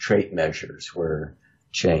 And these trait measures were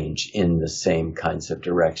change in the same kinds of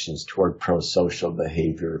directions toward pro-social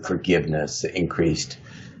behavior, forgiveness, increased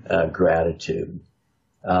gratitude.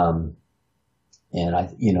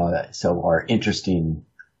 So our interesting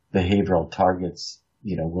behavioral targets,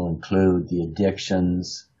 will include the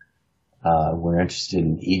addictions. We're interested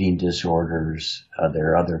in eating disorders.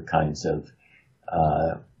 There are other kinds of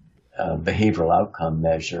behavioral outcome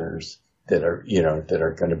measures that are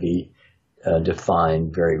going to be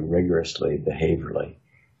defined very rigorously behaviorally.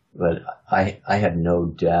 but I have no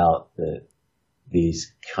doubt that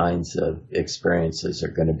these kinds of experiences are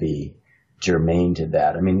going to be germane to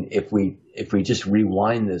that. I mean, if we just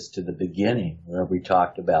rewind this to the beginning, where we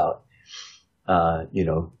talked about,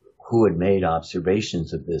 who had made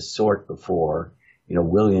observations of this sort before,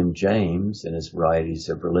 William James in his Varieties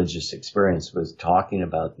of Religious Experience was talking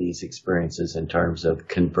about these experiences in terms of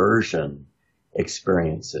conversion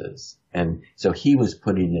experiences. And so he was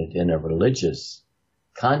putting it in a religious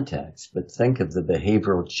context, but think of the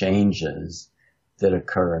behavioral changes that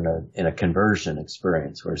occur in a conversion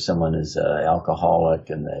experience where someone is an alcoholic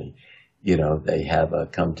and they have a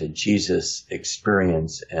come to Jesus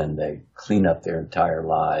experience and they clean up their entire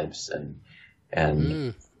lives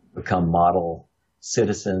and become model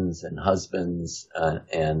citizens and husbands,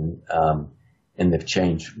 and they've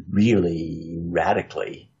changed really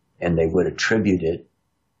radically, and they would attribute it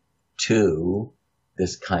to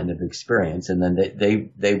this kind of experience, and then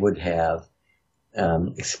they would have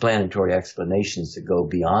explanatory explanations that go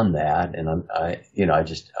beyond that, and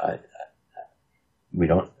we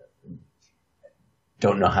don't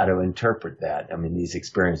know how to interpret that. I mean, these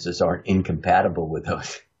experiences aren't incompatible with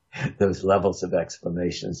those levels of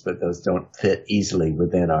explanations, but those don't fit easily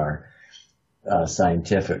within our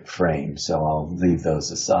scientific frame. So I'll leave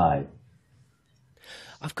those aside.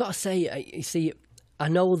 I've got to say, you see, I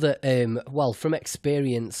know that, from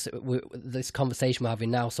experience, this conversation we're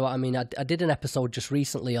having now. So, I mean, I did an episode just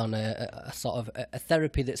recently on a sort of a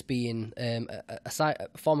therapy that's being, a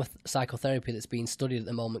form of psychotherapy that's being studied at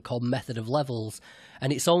the moment called method of levels.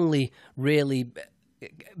 And it's only really,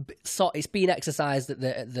 it's being exercised at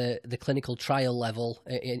the clinical trial level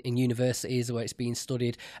in universities where it's being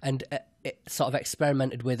studied, and sort of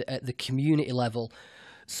experimented with at the community level.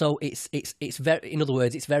 So it's very, in other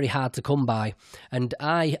words, it's very hard to come by. And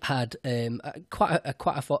I had quite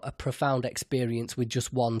a profound experience with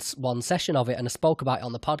just one session of it, and I spoke about it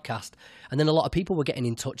on the podcast. And then a lot of people were getting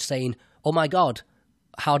in touch saying, "Oh my God,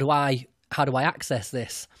 how do I access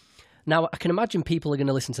this?" Now I can imagine people are going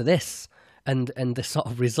to listen to this and the sort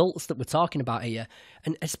of results that we're talking about here,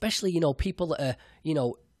 and especially people that are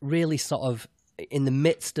really sort of in the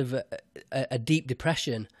midst of a deep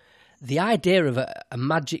depression. The idea of a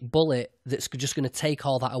magic bullet that's just going to take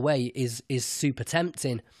all that away is super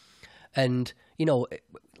tempting. And,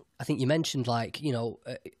 I think you mentioned like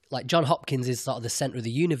John Hopkins is sort of the center of the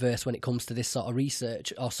universe when it comes to this sort of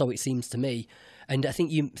research, or so it seems to me. And I think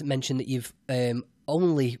you mentioned that you've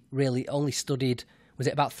only studied, was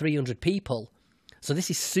it about 300 people? So this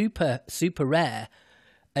is super, super rare.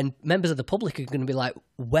 And members of the public are going to be like,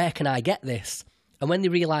 where can I get this? And when they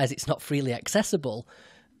realize it's not freely accessible,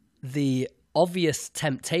 the obvious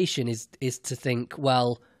temptation is to think,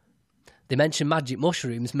 well, they mentioned magic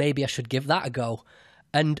mushrooms, maybe I should give that a go.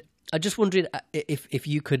 And I just wondered if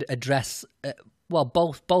you could address,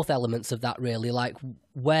 both elements of that really, like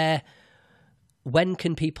when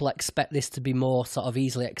can people expect this to be more sort of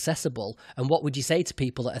easily accessible? And what would you say to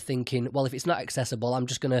people that are thinking, well, if it's not accessible, I'm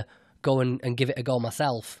just going to go and give it a go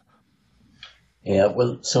myself? Yeah,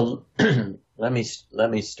 well, so let me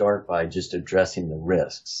start by just addressing the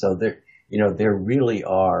risks. So there really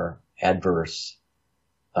are adverse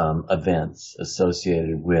events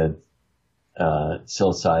associated with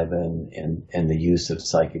psilocybin and the use of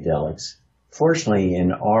psychedelics. Fortunately,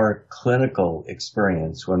 in our clinical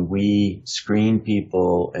experience, when we screen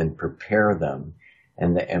people and prepare them,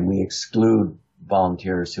 and we exclude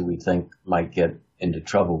volunteers who we think might get into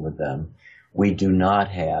trouble with them, we do not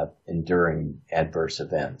have enduring adverse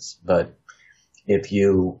events. But if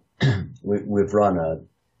we've run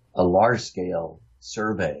a large-scale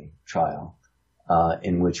survey trial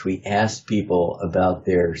in which we asked people about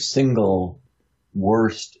their single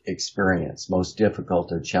worst experience, most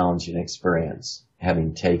difficult or challenging experience,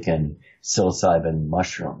 having taken psilocybin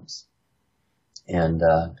mushrooms. And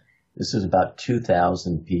this was about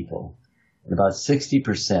 2,000 people. And about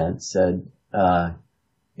 60% said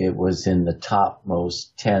it was in the top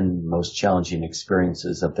 10 most challenging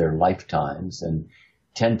experiences of their lifetimes, and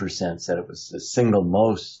 10% said it was the single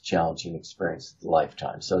most challenging experience of the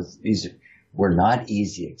lifetime. So these were not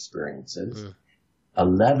easy experiences.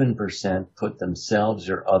 11% put themselves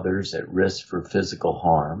or others at risk for physical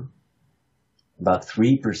harm. About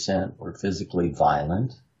 3% were physically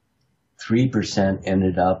violent. 3%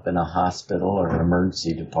 ended up in a hospital or an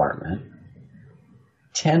emergency department.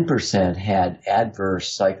 10% had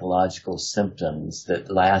adverse psychological symptoms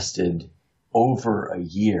that lasted over a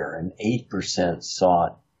year, and 8%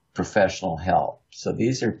 sought professional help. So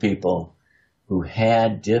these are people who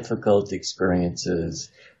had difficult experiences,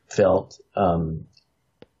 felt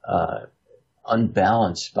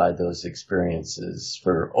unbalanced by those experiences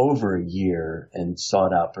for over a year and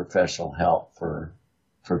sought out professional help for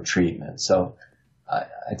treatment. So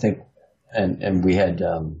I think, and we had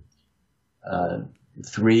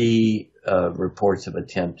 3 reports of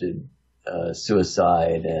attempted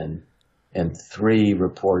suicide and 3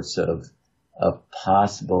 reports of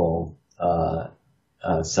possible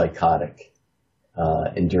psychotic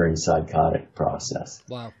enduring psychotic process.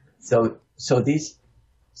 Wow. So these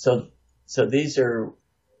are,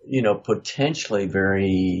 potentially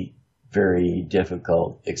very, very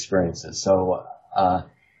difficult experiences. So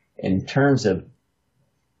in terms of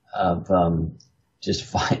just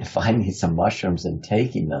finding some mushrooms and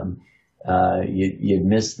taking them, you'd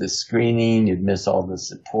miss the screening, you'd miss all the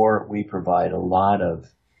support. We provide a lot of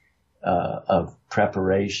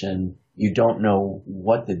preparation. You don't know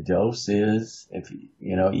what the dose is.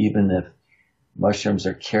 Even if mushrooms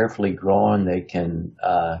are carefully grown, they can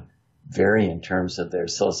vary in terms of their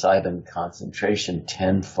psilocybin concentration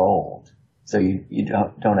tenfold. So you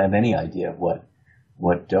don't have any idea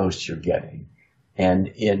what dose you're getting.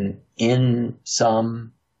 And in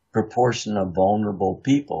some proportion of vulnerable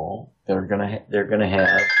people, they're gonna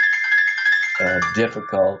have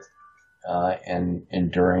difficult and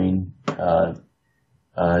enduring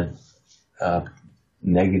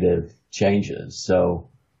negative changes.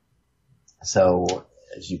 So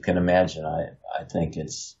as you can imagine, I think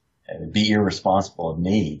it would be irresponsible of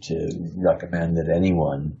me to recommend that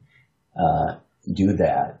anyone do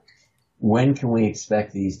that. When can we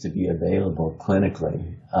expect these to be available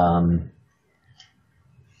clinically?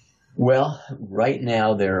 Well, right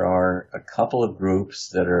now there are a couple of groups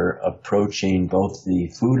that are approaching both the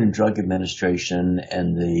Food and Drug Administration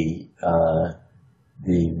and the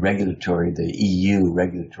EU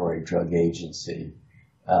Regulatory Drug Agency,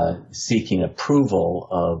 seeking approval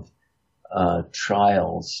of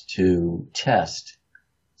trials to test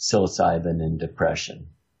psilocybin in depression.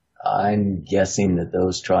 I'm guessing that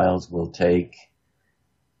those trials will take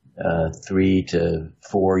 3 to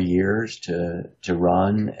 4 years to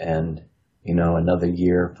run, and another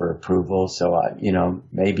year for approval. So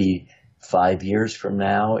maybe 5 years from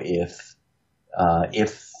now, if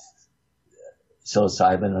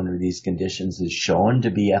psilocybin under these conditions is shown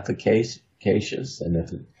to be efficacious, and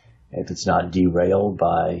if it's not derailed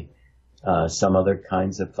by some other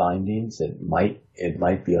kinds of findings, it might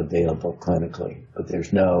be available clinically. But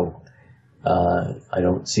there's I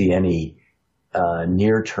don't see any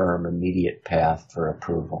near-term immediate path for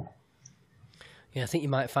approval. Yeah, I think you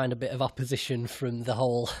might find a bit of opposition from the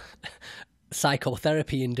whole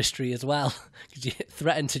psychotherapy industry as well, because you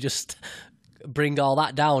threaten to just bring all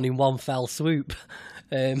that down in one fell swoop.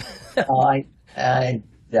 Very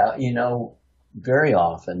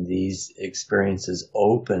often these experiences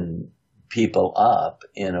open people up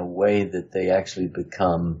in a way that they actually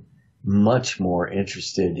become much more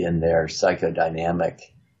interested in their psychodynamic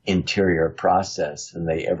interior process than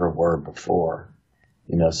they ever were before.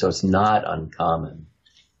 So it's not uncommon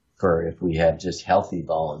for, if we have just healthy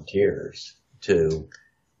volunteers, to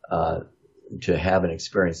have an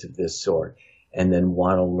experience of this sort and then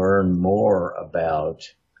want to learn more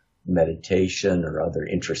about meditation or other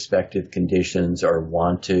introspective conditions, or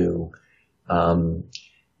want to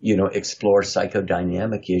explore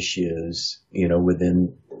psychodynamic issues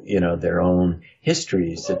within their own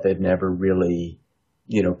histories that they've never really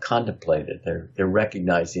contemplated. They're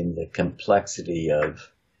recognizing the complexity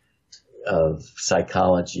of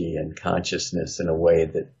psychology and consciousness in a way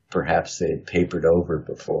that perhaps they had papered over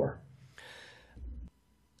before.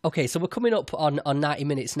 Okay, so we're coming up on 90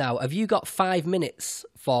 minutes now. Have you got 5 minutes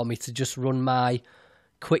for me to just run my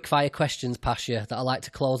quick fire questions past you that I like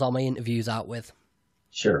to close all my interviews out with?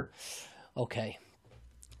 Sure. Okay.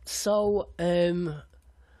 So,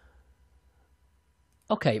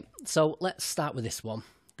 so let's start with this one.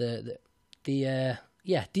 Do you have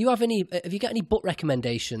you got any book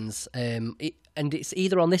recommendations? And it's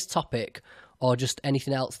either on this topic or just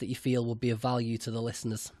anything else that you feel would be of value to the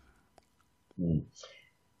listeners.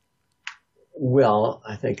 Well,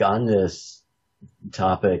 I think on this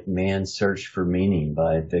topic, Man's Search for Meaning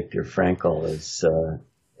by Viktor Frankl is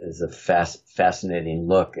a fascinating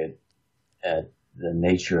look at the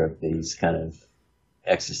nature of these kind of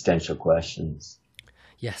existential questions.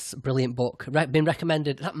 Yes, brilliant book. Been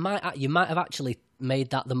recommended. You might have actually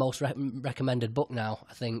made that the most recommended book now,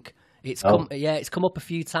 I think. It's come up a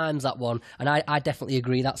few times, that one, and I definitely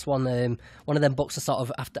agree. That's one of them books I sort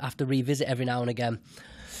of have to revisit every now and again.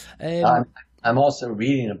 I'm also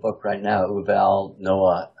reading a book right now, Yuval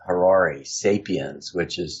Noah Harari, Sapiens,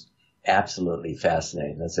 which is absolutely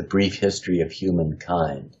fascinating. That's a brief history of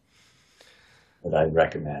humankind that I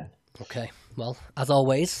recommend. Okay. Well, as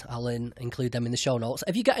always, I'll include them in the show notes.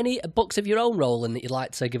 Have you got any books of your own, Roland, that you'd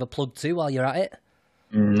like to give a plug to while you're at it?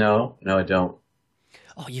 No, I don't.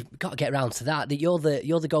 Oh, you've got to get around to that. That you're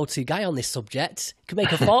the go-to guy on this subject. You could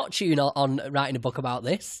make a fortune on writing a book about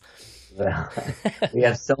this. Well, we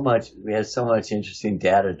have so much interesting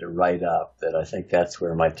data to write up that I think that's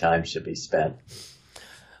where my time should be spent.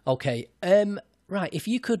 Okay. Right. If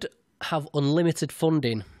you could have unlimited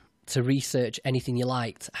funding to research anything you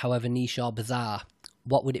liked, however niche or bizarre,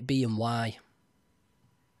 what would it be and why?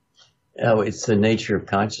 Oh, it's the nature of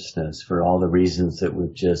consciousness for all the reasons that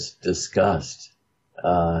we've just discussed.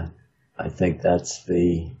 I think that's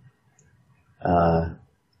the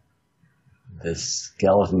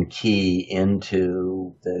skeleton key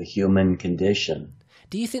into the human condition.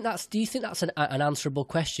 Do you think that's an answerable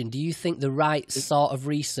question? Do you think the right sort of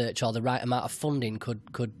research or the right amount of funding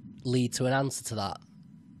could lead to an answer to that?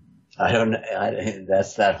 I don't know.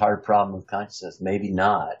 That's that hard problem of consciousness. Maybe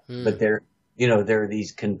not, but there are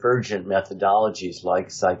these convergent methodologies like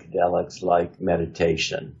psychedelics, like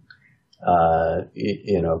meditation, all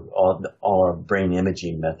our brain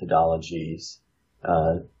imaging methodologies,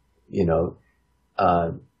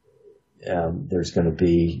 there's going to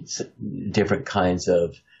be different kinds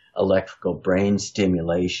of electrical brain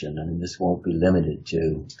stimulation. I mean, this won't be limited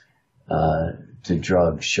to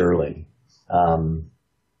drugs, surely.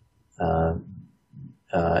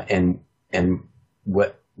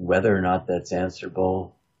 Whether or not that's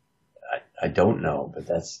answerable, I don't know. But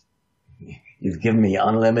you've given me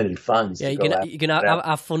unlimited funds. Yeah, you're gonna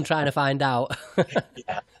have fun trying to find out.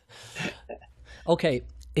 Yeah. Okay,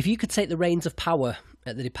 if you could take the reins of power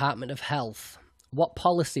at the Department of Health, what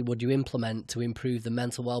policy would you implement to improve the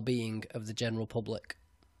mental well-being of the general public?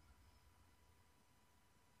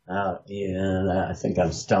 Yeah, I think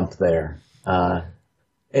I'm stumped there. I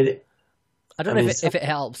don't know if it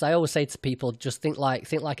helps. I always say to people, just think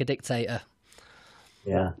like a dictator.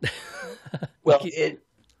 Yeah. Well, it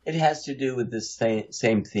has to do with this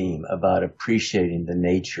same theme about appreciating the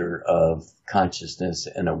nature of consciousness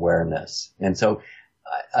and awareness. And so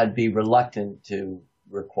I'd be reluctant to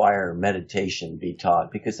require meditation be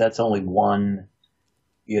taught because that's only one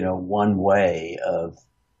way of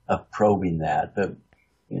probing that. But,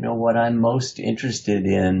 what I'm most interested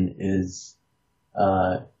in is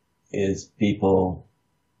people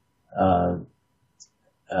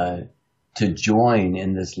to join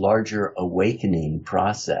in this larger awakening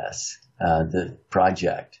process, the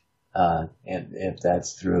project, and if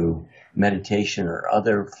that's through meditation or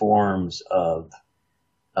other forms of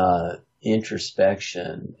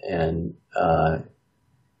introspection and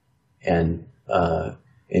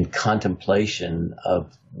contemplation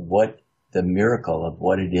of what the miracle of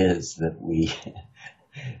what it is that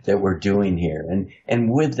we're doing here, and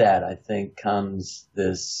with that, I think comes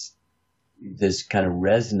this kind of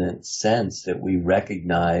resonant sense that we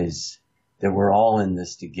recognize that we're all in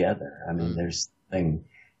this together. I mean, there's something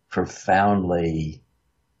profoundly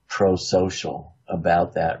pro-social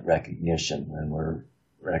about that recognition when we're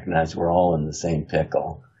recognize we're all in the same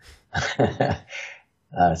pickle.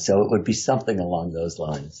 So it would be something along those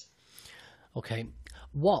lines. Okay.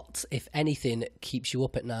 What, if anything, keeps you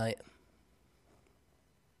up at night?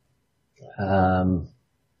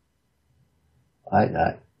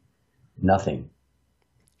 Nothing.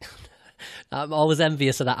 I'm always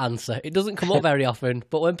envious of that answer. It doesn't come up very often,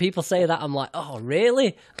 but when people say that, I'm like, oh,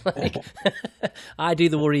 really? I do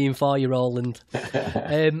the worrying for you, Roland.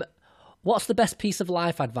 What's the best piece of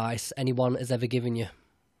life advice anyone has ever given you?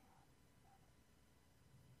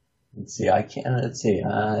 I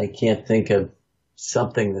can't think of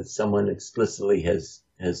something that someone explicitly has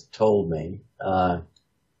told me. The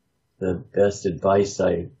best advice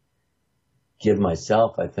I give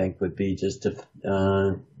myself, I think, would be just to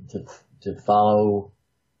follow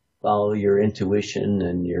your intuition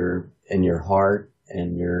and your heart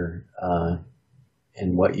and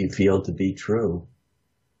and what you feel to be true.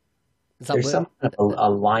 There's some kind of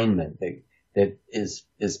alignment that is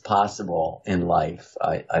possible in life,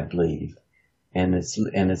 I believe, and it's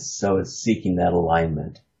seeking that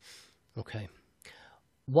alignment. Okay.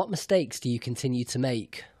 What mistakes do you continue to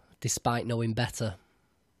make despite knowing better?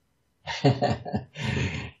 Well,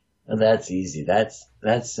 that's easy. That's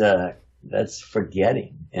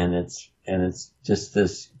forgetting, and it's just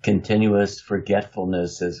this continuous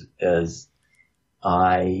forgetfulness as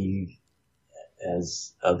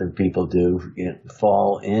other people do,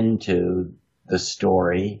 fall into the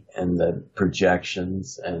story and the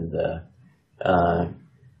projections and the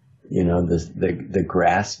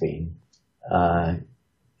grasping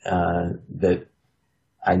that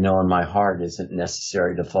I know in my heart isn't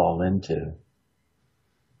necessary to fall into.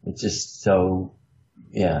 It's just so,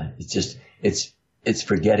 yeah, it's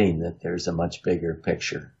forgetting that there's a much bigger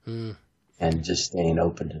picture and just staying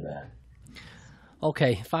open to that.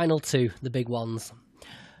 Okay, final two, the big ones.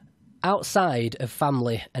 Outside of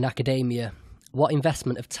family and academia, what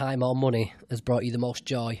investment of time or money has brought you the most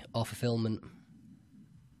joy or fulfillment?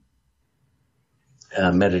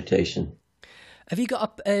 Meditation. Have you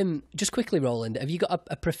got just quickly, Roland, have you got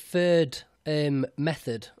a preferred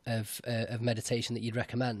method of meditation that you'd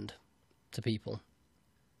recommend to people?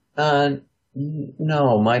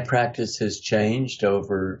 No, my practice has changed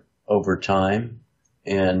over time,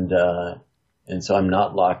 and so I'm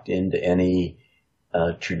not locked into any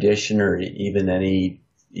tradition or even any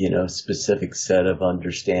specific set of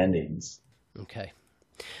understandings. Okay,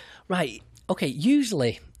 right. Okay.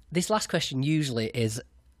 Usually, this last question is,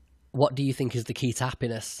 what do you think is the key to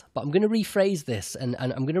happiness? But I'm going to rephrase this, and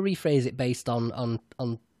I'm going to rephrase it based on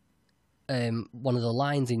one of the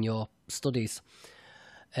lines in your studies.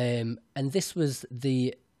 And this was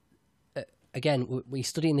again, we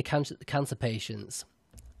studying the cancer patients.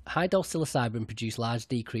 High-dose psilocybin produced large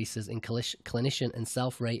decreases in clinician and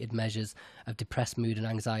self-rated measures of depressed mood and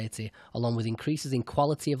anxiety, along with increases in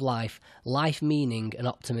quality of life, life meaning and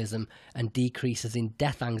optimism, and decreases in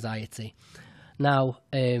death anxiety. Now,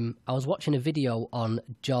 I was watching a video on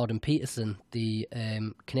Jordan Peterson, the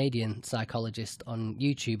Canadian psychologist, on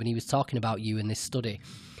YouTube, and he was talking about you in this study.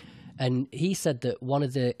 And he said that one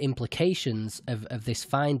of the implications of this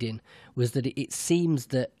finding was that it seems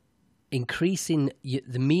that increasing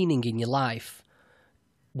the meaning in your life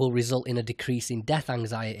will result in a decrease in death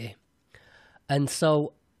anxiety. And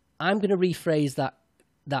so I'm going to rephrase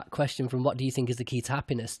that question from what do you think is the key to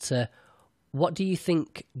happiness to what do you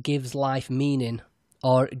think gives life meaning,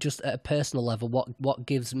 or just at a personal level, what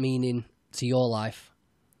gives meaning to your life?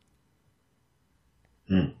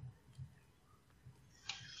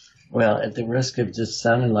 Well, at the risk of just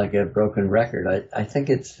sounding like a broken record, I think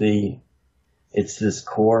it's this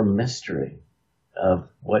core mystery of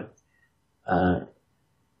what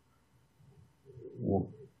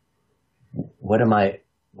am I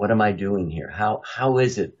doing here? How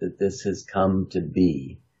is it that this has come to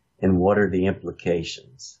be, and what are the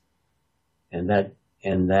implications? And that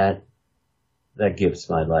gives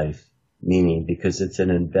my life meaning, because it's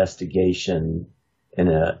an investigation and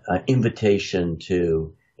an invitation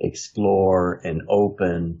to explore and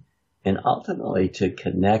open, and ultimately to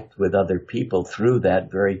connect with other people through that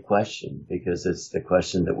very question, because it's the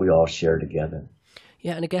question that we all share together.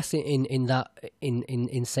 Yeah, and I guess in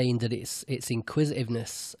saying that it's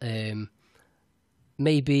inquisitiveness,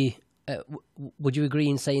 maybe would you agree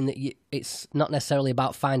in saying that it's not necessarily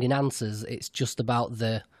about finding answers? It's just about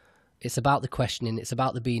the questioning. It's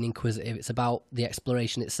about the being inquisitive. It's about the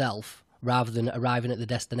exploration itself, rather than arriving at the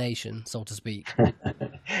destination, so to speak.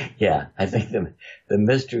 Yeah, I think the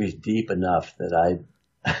mystery is deep enough that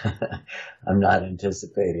I'm not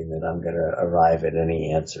anticipating that I'm going to arrive at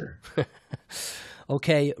any answer.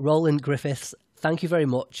 Okay, Roland Griffiths, thank you very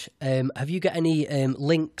much. Have you got any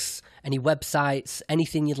links, any websites,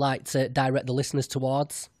 anything you'd like to direct the listeners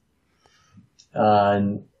towards?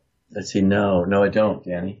 Let's see. No, I don't,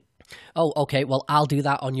 Danny. Oh, okay. Well, I'll do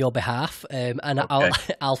that on your behalf, and okay.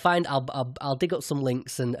 I'll dig up some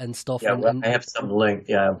links and stuff. Yeah, I have some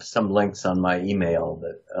links on my email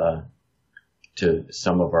that to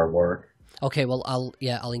some of our work. Okay. Well, I'll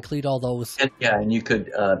include all those. And you could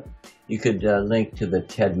link to the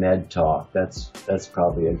TED Med talk. That's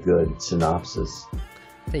probably a good synopsis.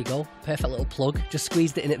 There you go. Perfect little plug. Just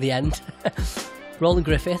squeezed it in at the end. Roland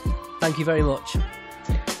Griffith, thank you very much.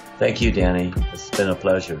 Thank you, Danny. It's been a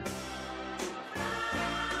pleasure.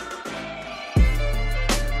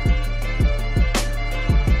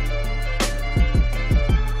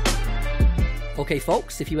 Okay,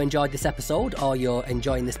 folks, if you enjoyed this episode or you're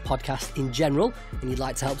enjoying this podcast in general and you'd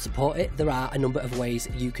like to help support it, there are a number of ways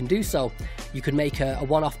you can do so. You can make a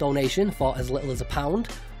one-off donation for as little as £1,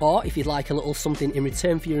 or if you'd like a little something in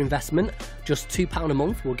return for your investment, just £2 a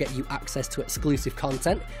month will get you access to exclusive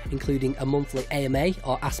content, including a monthly AMA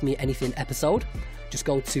or Ask Me Anything episode. Just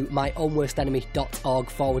go to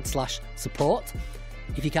myownworstenemy.org/support.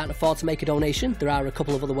 If you can't afford to make a donation, there are a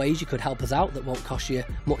couple of other ways you could help us out that won't cost you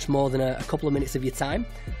much more than a couple of minutes of your time.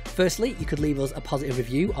 Firstly, you could leave us a positive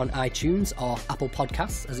review on iTunes or Apple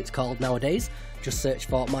Podcasts, as it's called nowadays. Just search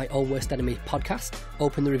for My Own Worst Enemy podcast,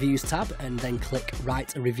 open the reviews tab, and then click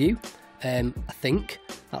write a review. I think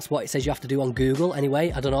that's what it says you have to do on Google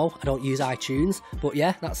anyway. I don't know. I don't use iTunes. But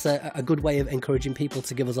yeah, that's a good way of encouraging people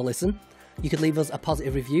to give us a listen. You could leave us a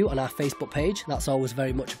positive review on our Facebook page. That's always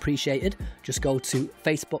very much appreciated. Just go to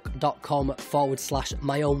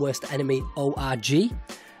facebook.com/myownworstenemy.org.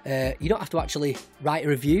 You don't have to actually write a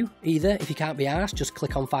review either. If you can't be arsed, just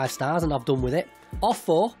click on 5 stars and I've done with it. Or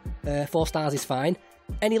 4. 4 stars is fine.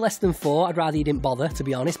 Any less than 4, I'd rather you didn't bother, to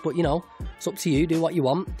be honest, but you know, it's up to you, do what you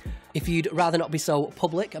want. If you'd rather not be so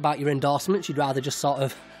public about your endorsements, you'd rather just sort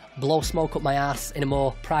of blow smoke up my ass in a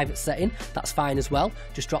more private setting, that's fine as well.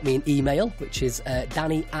 Just drop me an email, which is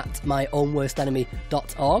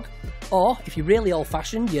danny@myownworstenemy.org. Or if you're really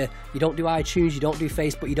old-fashioned, you don't do iTunes, you don't do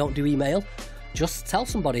Facebook, you don't do email, just tell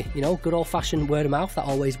somebody, you know, good old-fashioned word of mouth, that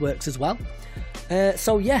always works as well.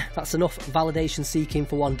 So yeah, that's enough validation seeking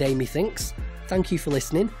for one day, methinks. Thank you for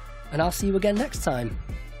listening, and I'll see you again next time.